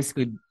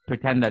basically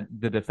pretend that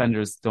the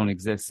defenders don't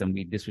exist and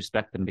we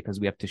disrespect them because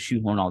we have to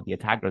shoehorn all the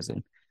attackers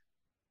in.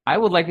 I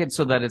would like it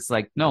so that it's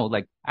like, no,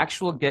 like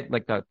get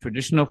like a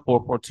traditional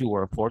 4-4-2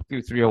 or a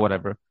 4-3-3 or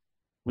whatever.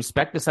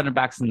 Respect the center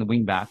backs and the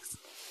wing backs.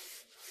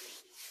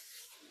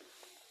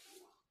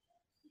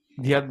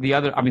 The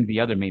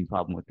other main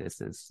problem with this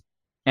is,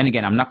 and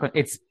again, I'm not going.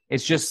 It's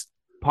just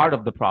part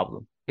of the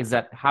problem is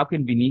that how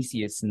can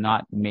Vinicius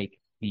not make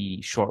the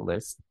short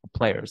list of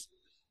players,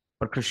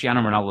 but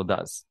Cristiano Ronaldo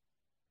does?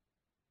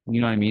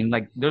 You know what I mean?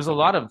 Like there's a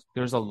lot of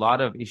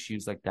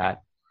issues like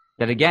that.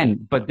 That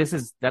again, but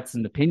that's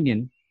an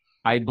opinion.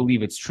 I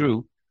believe it's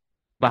true,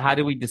 but how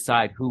do we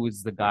decide who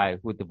is the guy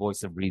with the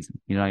voice of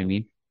reason? You know what I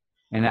mean?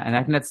 And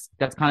I think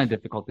that's kind of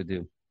difficult to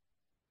do.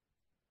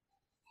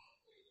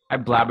 I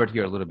blabbered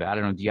here a little bit. I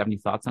don't know. Do you have any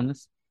thoughts on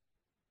this?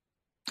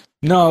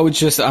 No, it's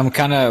just I'm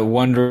kind of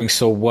wondering.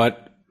 So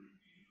what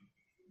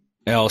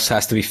else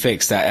has to be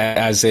fixed?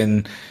 As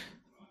in,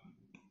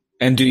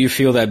 and do you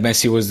feel that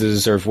Messi was the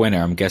deserved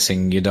winner? I'm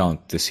guessing you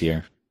don't this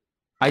year.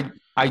 I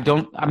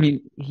don't. I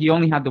mean, he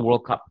only had the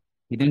World Cup.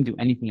 He didn't do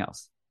anything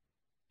else,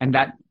 and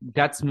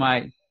that's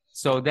my.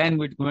 So then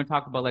we're going to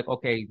talk about like,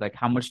 okay, like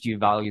how much do you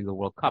value the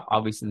World Cup?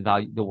 Obviously,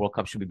 the World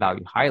Cup should be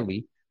valued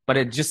highly, but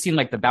it just seemed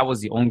like that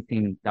was the only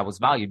thing that was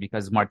valued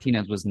because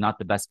Martinez was not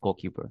the best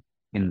goalkeeper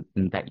in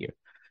that year.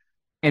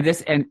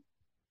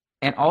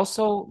 And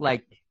also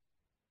like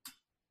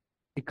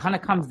it kind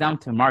of comes down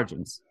to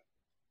margins.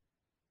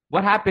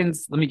 What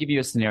happens? Let me give you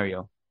a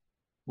scenario.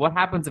 What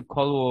happens if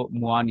Kolo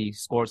Muani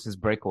scores his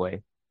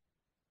breakaway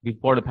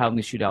before the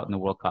penalty shootout in the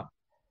World Cup?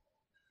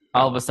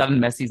 All of a sudden,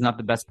 Messi's not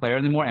the best player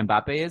anymore.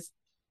 Mbappe is.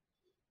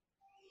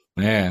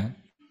 Yeah.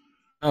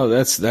 Oh,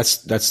 that's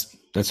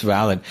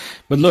valid.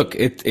 But look,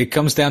 it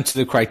comes down to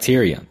the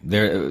criteria.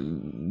 They're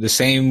the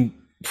same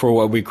for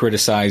what we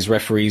criticize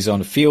referees on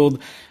the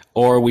field,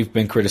 or we've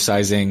been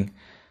criticizing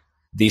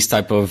these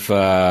type of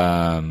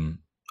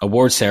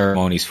award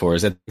ceremonies for.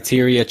 Is that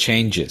criteria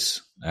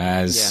changes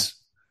as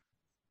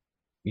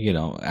you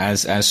know,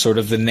 as sort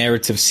of the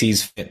narrative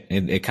sees fit.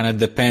 It kind of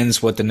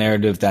depends what the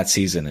narrative that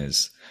season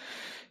is.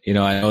 You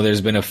know, I know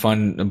there's been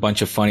a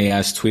bunch of funny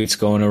ass tweets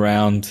going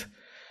around.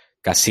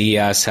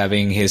 Casillas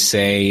having his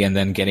say and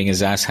then getting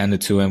his ass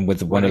handed to him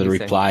with one of the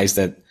replies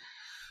that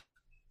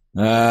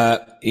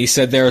he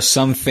said there are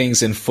some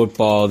things in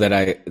football that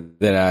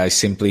I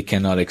simply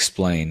cannot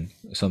explain.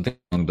 Something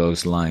along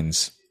those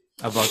lines.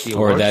 About the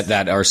awards? Or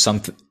that are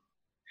something.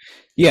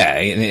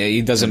 Yeah,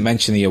 he doesn't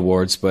mention the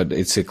awards, but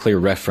it's a clear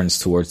reference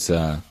towards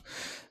the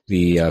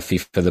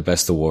FIFA the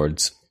Best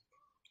Awards.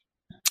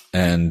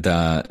 And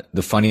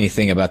the funny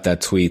thing about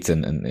that tweet,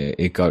 and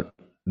it got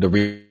the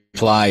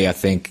reply, I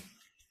think,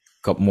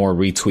 got more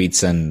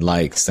retweets and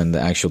likes than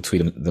the actual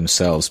tweet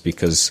themselves,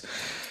 because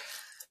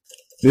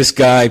this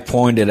guy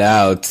pointed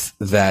out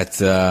that,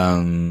 so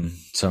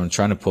I'm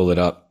trying to pull it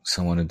up,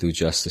 so I want to do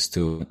justice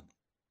to it.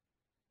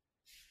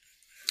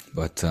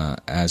 But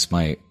as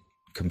my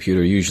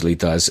computer usually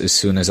does, as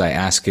soon as I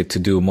ask it to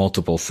do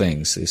multiple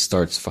things, it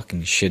starts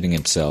fucking shitting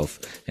itself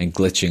and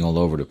glitching all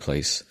over the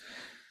place.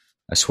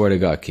 I swear to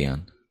God,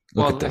 Kiyan.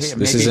 Look at this.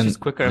 This isn't it's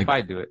quicker if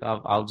I do it.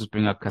 I'll just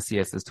bring up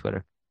Casillas'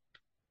 Twitter.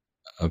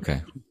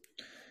 Okay.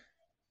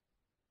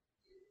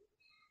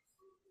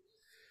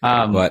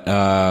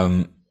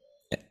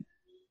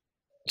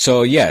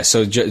 So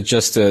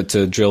just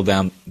to drill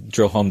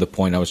home the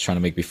point I was trying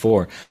to make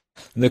before,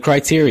 the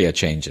criteria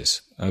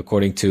changes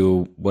according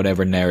to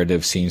whatever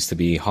narrative seems to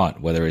be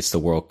hot, whether it's the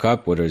World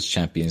Cup, whether it's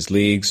Champions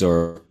Leagues,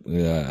 or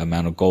the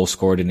amount of goals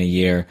scored in a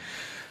year.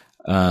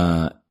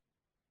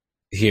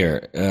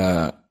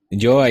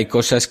 Yo hay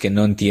cosas que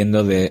no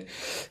entiendo de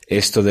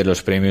esto de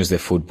los premios de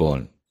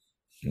fútbol.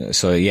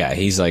 So yeah,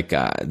 he's like,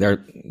 there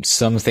are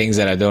some things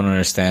that I don't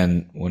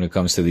understand when it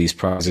comes to these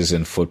prizes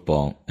in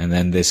football. And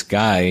then this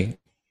guy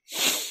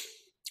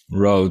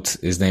wrote,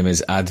 his name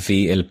is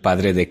Advi El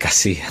Padre de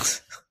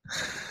Casillas.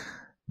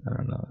 I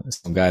don't know,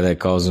 some guy that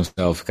calls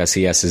himself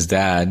Casillas'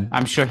 dad.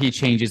 I'm sure he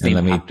changed his name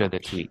after the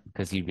tweet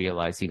because he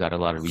realized he got a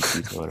lot of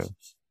retweets or whatever.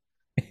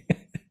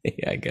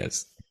 Yeah, I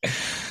guess.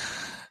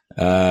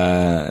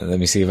 Let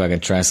me see if I can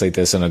translate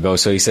this on a go.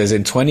 So he says,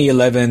 in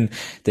 2011,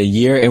 the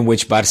year in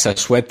which Barca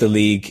swept the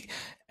league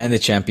and the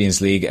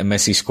Champions League and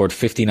Messi scored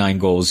 59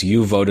 goals,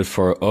 you voted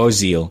for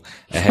Ozil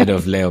ahead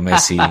of Leo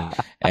Messi,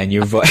 and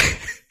you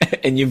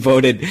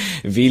voted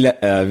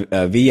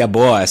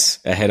Villaboas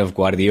ahead of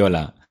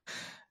Guardiola.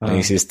 And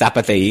he says,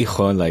 "Tápate,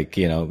 hijo," like,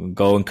 you know,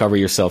 go and cover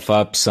yourself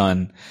up,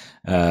 son.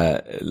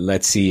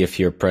 Let's see if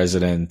your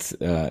president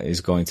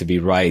is going to be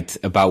right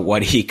about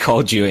what he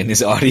called you in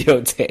his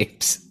audio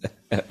tapes.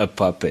 A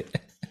puppet.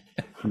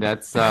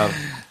 That's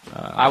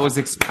I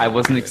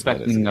wasn't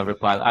expecting a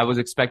reply. I was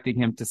expecting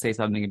him to say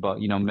something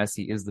about, you know,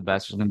 Messi is the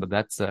best or something, but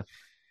that's a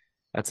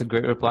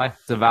great reply.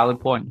 It's a valid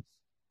point.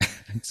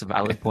 It's a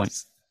valid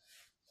point.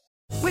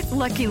 With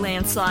Lucky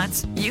Land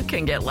Slots, you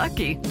can get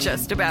lucky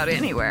just about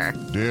anywhere.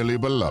 Dearly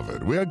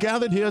beloved, we are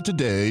gathered here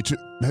today to...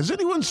 Has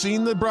anyone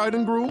seen the bride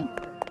and groom?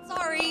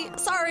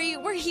 Sorry,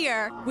 we're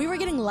here. We were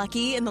getting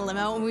lucky in the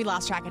limo and we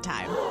lost track of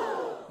time.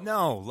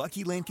 No,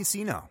 Lucky Land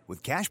Casino,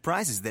 with cash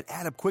prizes that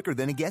add up quicker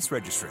than a guest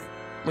registry.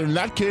 In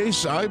that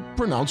case, I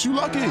pronounce you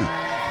lucky.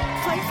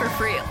 Play for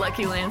free at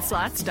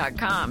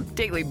LuckyLandSlots.com.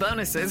 Daily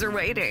bonuses are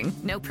waiting.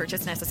 No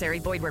purchase necessary.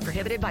 Void where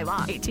prohibited by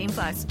law.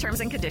 18+. Terms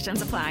and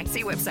conditions apply.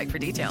 See website for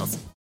details.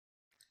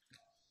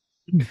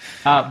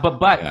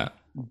 But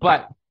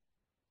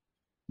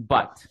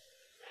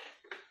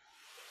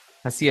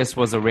Casillas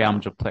was a Real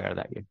Madrid player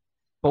that year.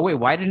 But wait,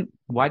 why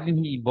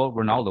didn't he vote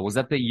Ronaldo? Was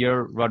that the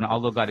year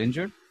Ronaldo got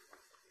injured?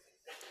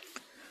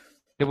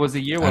 There was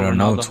a year where I don't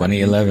Ronaldo know,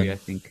 2011. Injury, I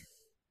think.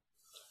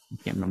 I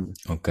can't remember.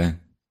 Okay.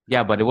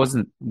 Yeah, but it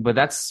wasn't. But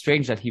that's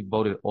strange that he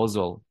voted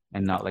Ozil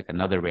and not like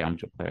another Real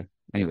Madrid player.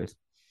 Anyways,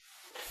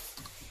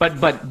 but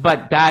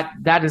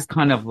that is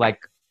kind of like,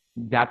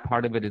 that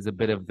part of it is a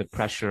bit of the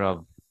pressure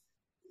of,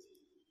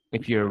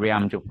 if you're a Real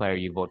Madrid player,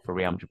 you vote for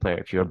Real Madrid player.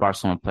 If you're a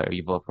Barcelona player,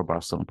 you vote for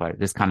Barcelona player.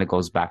 This kind of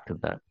goes back to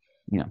the,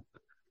 you know,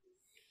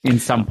 in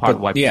some part.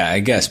 I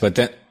guess. But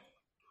then,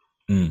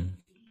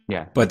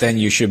 yeah. But then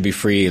you should be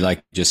free, like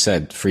you just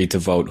said, free to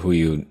vote who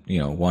you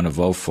want to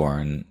vote for.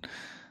 And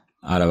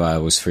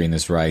Araba was free in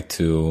his right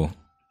to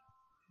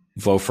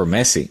vote for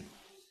Messi.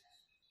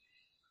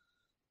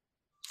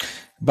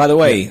 By the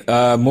way,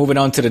 moving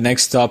on to the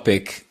next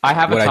topic. I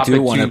have a topic I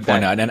do want to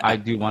point out, and I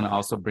do want to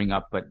also bring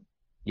up, but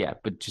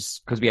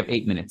just because we have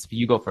 8 minutes,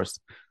 you go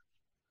first.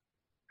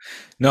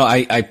 No,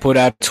 I put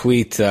out a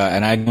tweet,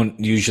 and I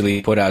don't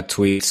usually put out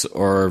tweets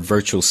or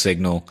virtue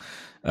signal,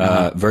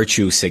 or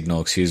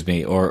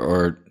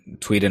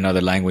tweet in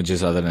other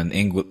languages other than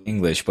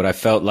English. But I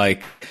felt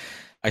like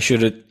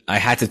I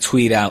had to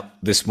tweet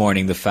out this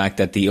morning the fact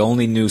that the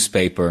only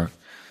newspaper,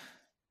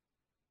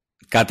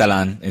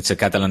 Catalan, it's a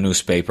Catalan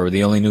newspaper,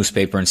 the only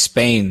newspaper in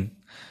Spain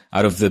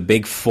out of the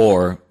big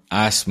four,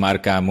 AS,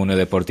 Marca, Mundo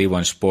Deportivo,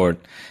 and Sport,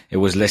 it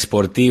was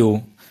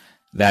L'Esportiu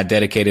that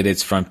dedicated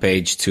its front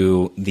page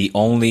to the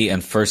only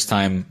and first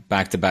time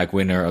back-to-back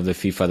winner of the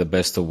FIFA The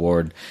Best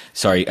award.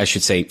 Sorry, I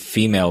should say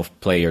female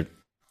player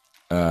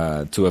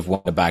to have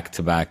won the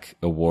back-to-back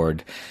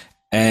award.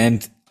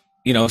 And,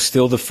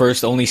 still the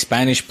first only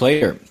Spanish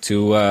player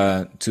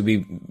to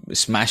be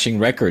smashing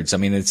records. I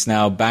mean, it's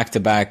now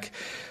back-to-back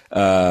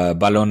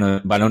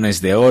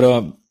Balones de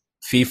Oro,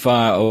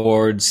 FIFA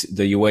awards,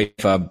 the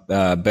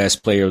UEFA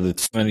Best Player of the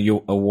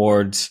Tournament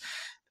awards.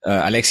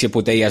 Alexia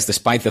Putellas,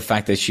 despite the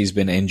fact that she's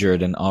been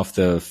injured and off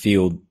the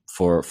field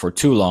for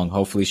too long,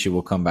 hopefully she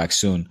will come back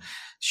soon.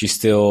 She's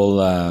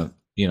still,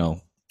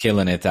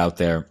 killing it out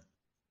there,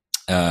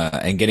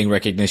 and getting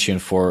recognition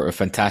for a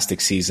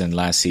fantastic season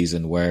last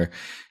season where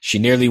she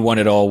nearly won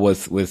it all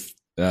with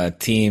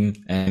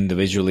team and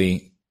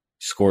individually,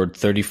 scored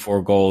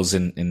 34 goals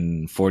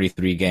in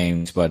 43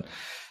 games. But,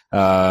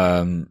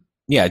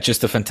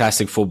 just a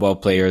fantastic football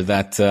player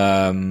that,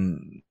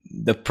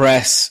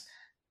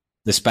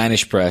 the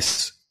Spanish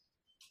press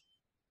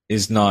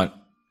is not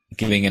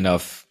giving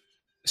enough,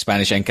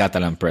 Spanish and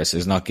Catalan press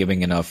is not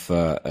giving enough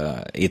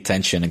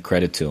attention and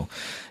credit to.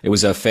 It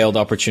was a failed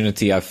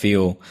opportunity, I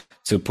feel,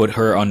 to put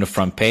her on the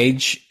front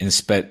page.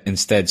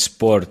 Instead,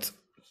 Sport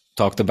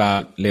talked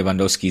about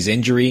Lewandowski's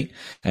injury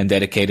and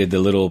dedicated the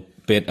little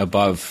bit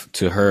above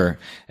to her.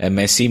 And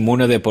Messi,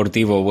 Mundo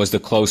Deportivo was the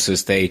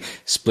closest. They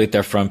split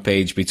their front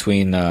page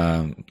between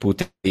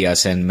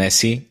Putellas and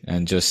Messi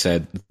and just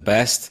said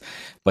best.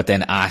 But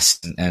then AS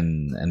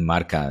and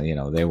Marca,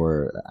 they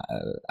were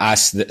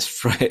AS.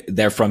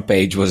 Their front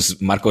page was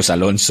Marcos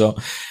Alonso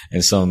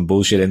in some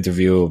bullshit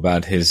interview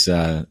about his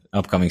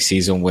upcoming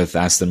season with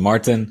Aston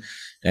Martin,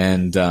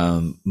 and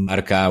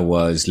Marca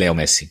was Leo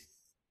Messi,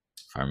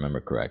 if I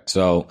remember correct.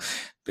 So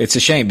it's a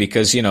shame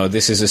because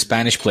this is a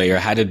Spanish player.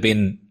 Had it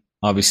been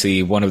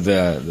obviously one of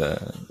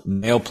the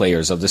male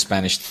players of the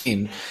Spanish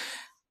team,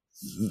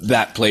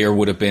 that player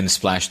would have been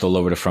splashed all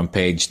over the front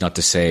page, not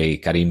to say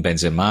Karim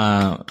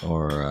Benzema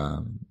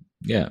or,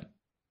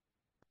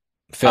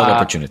 failed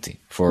opportunity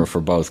for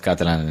both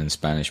Catalan and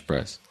Spanish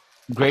press.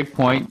 Great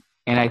point.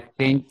 And I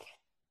think,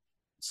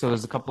 so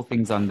there's a couple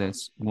things on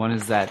this. One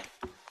is that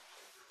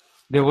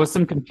there was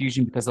some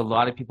confusion because a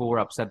lot of people were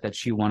upset that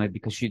she won it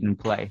because she didn't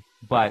play.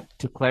 But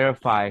to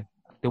clarify,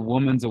 the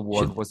Women's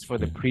Award was for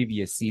the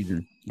previous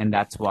season, and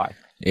that's why.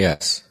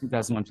 Yes.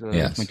 2001 to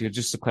 2022,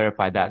 just to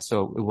clarify that.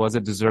 So it was a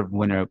deserved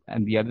winner.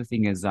 And the other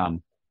thing is,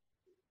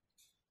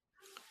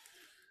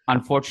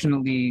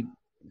 unfortunately,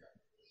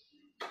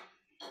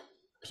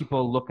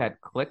 people look at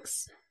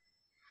clicks,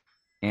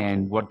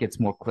 and what gets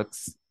more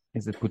clicks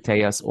is it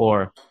Putellas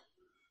or,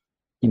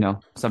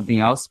 something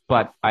else.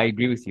 But I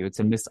agree with you. It's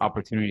a missed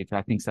opportunity to,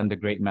 I think, send a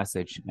great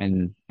message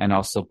and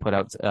also put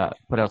out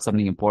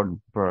something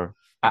important for.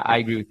 I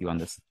agree with you on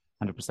this,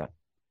 100%.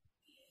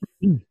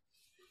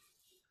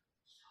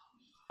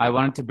 I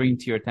wanted to bring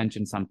to your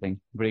attention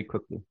something very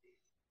quickly.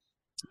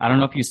 I don't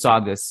know if you saw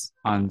this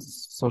on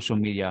social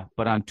media,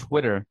 but on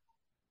Twitter,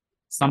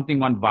 something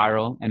went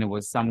viral, and it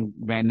was some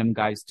random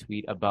guy's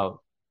tweet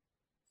about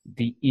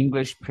the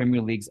English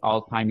Premier League's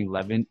all-time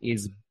 11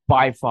 is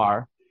by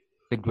far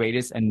the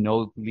greatest, and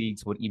no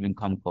leagues would even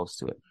come close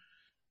to it.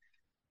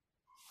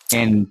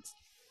 And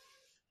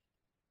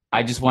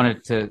I just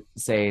wanted to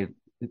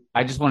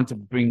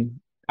bring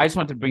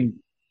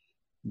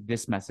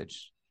this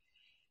message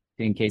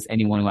in case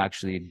anyone who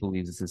actually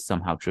believes this is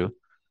somehow true.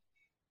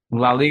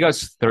 La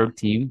Liga's third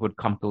team would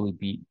comfortably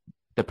beat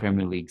the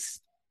Premier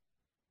League's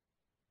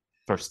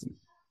first team.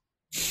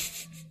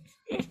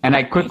 And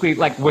I quickly,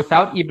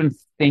 without even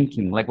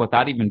thinking,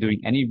 without even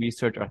doing any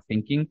research or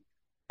thinking,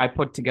 I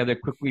put together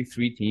quickly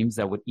 3 teams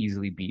that would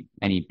easily beat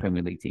any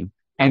Premier League team.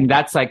 And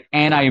that's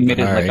and I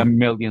omitted a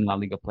million La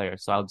Liga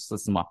players, so I'll just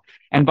list them off.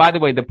 And by the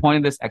way, the point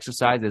of this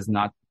exercise is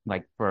not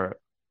to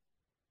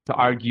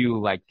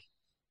argue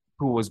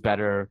who was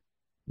better,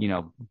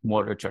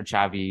 Modric or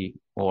Xavi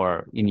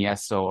or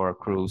Iniesta or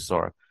Cruz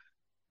or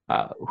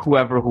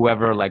whoever.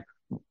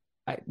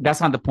 That's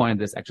not the point of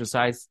this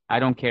exercise. I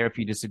don't care if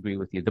you disagree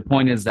with you. The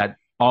point is that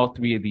all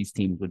 3 of these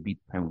teams would beat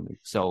the Premier League.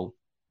 So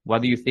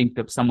whether you think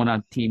that someone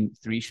on team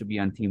 3 should be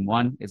on team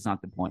 1 is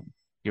not the point.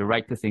 You're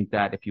right to think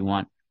that if you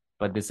want.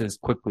 But this is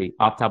quickly,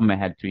 off the top of my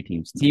head, 3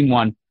 teams. Team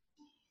 1,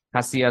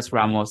 Casillas,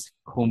 Ramos,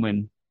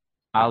 Koeman,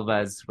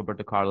 Alves,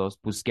 Roberto Carlos,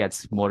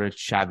 Busquets, Modric,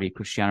 Xavi,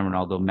 Cristiano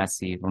Ronaldo,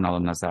 Messi,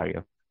 Ronaldo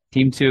Nazario.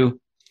 Team 2,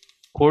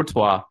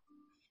 Courtois,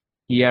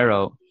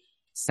 Hierro,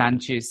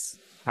 Sanchez,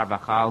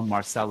 Carvajal,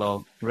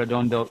 Marcelo,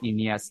 Redondo,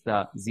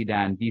 Iniesta,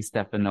 Zidane, Di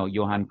Stefano,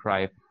 Johan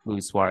Cruyff,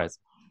 Luis Suarez.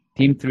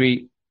 Team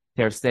 3,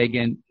 Ter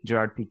Stegen,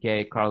 Gerard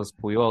Piqué, Carlos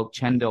Puyol,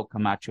 Chendo,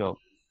 Camacho,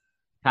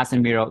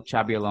 Casemiro,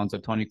 Xabi Alonso,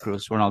 Toni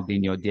Kroos,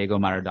 Ronaldinho, Diego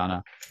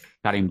Maradona,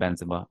 Karim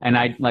Benzema. And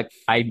I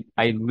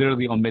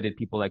literally omitted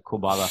people like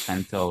Kubala,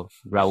 Fento,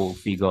 Raul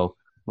Figo,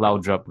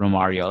 Laudrup,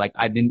 Romario. Like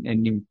I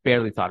didn't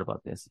barely thought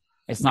about this.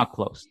 It's not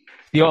close.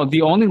 The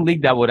only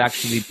league that would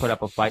actually put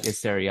up a fight is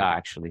Serie A,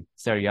 actually.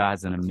 Serie A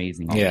has an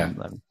amazing all-time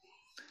 11.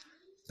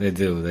 They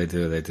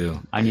do.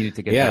 I needed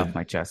to get that off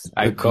my chest.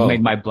 I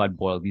made my blood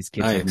boil. These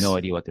kids have no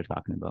idea what they're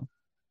talking about.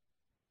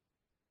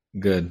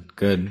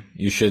 Good.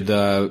 You should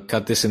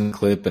cut this in a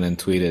clip and then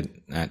tweet it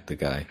at the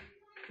guy.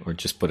 Or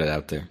just put it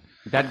out there.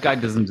 That guy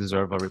doesn't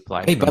deserve a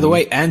reply. Hey, by the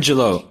way,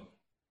 Angelo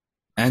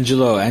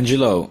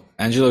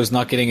is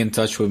not getting in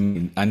touch with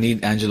me. I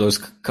need Angelo's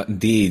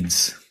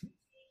deeds.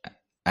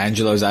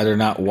 Angelo's either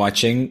not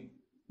watching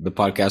the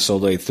podcast all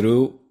the way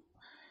through,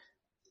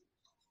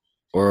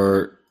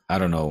 or I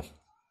don't know.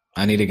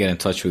 I need to get in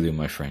touch with you,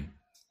 my friend.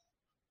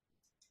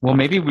 Well,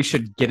 maybe we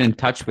should get in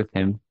touch with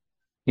him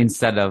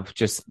instead of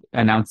just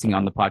announcing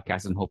on the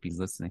podcast and hope he's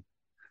listening.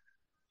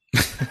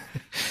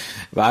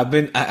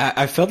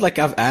 I felt like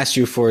I've asked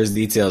you for his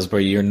details, but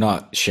you're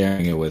not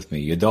sharing it with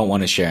me. You don't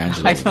want to share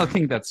Angelo. I don't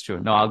think that's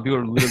true. No, I'll do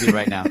it literally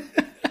right now.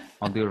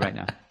 I'll do it right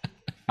now.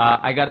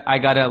 I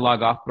gotta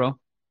log off, bro.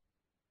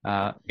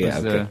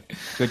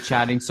 Good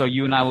chatting. So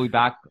you and I will be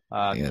back.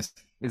 Yes.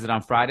 Is it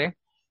on Friday?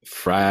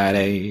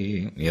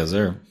 Friday, yes,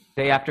 sir.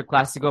 Day after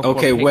Classico.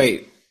 Okay,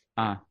 wait.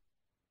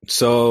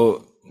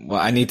 So,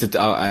 I need to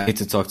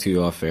talk to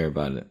you off air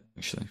about it.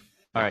 Actually.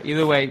 All right.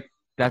 Either way,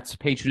 that's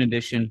Patreon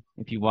edition.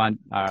 If you want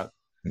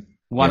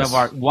one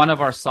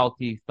of our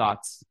salty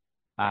thoughts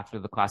after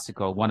the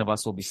Classico, one of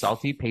us will be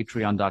salty.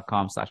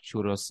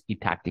 Patreon.com/churros y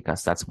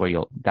tacticas. That's where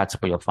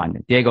you'll find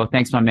it. Diego,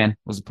 thanks, my man. It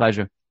was a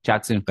pleasure.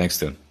 Chat soon. Thanks,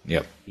 dude.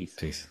 Yep.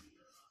 Peace.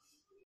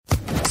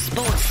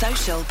 Sports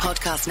Social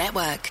Podcast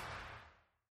Network.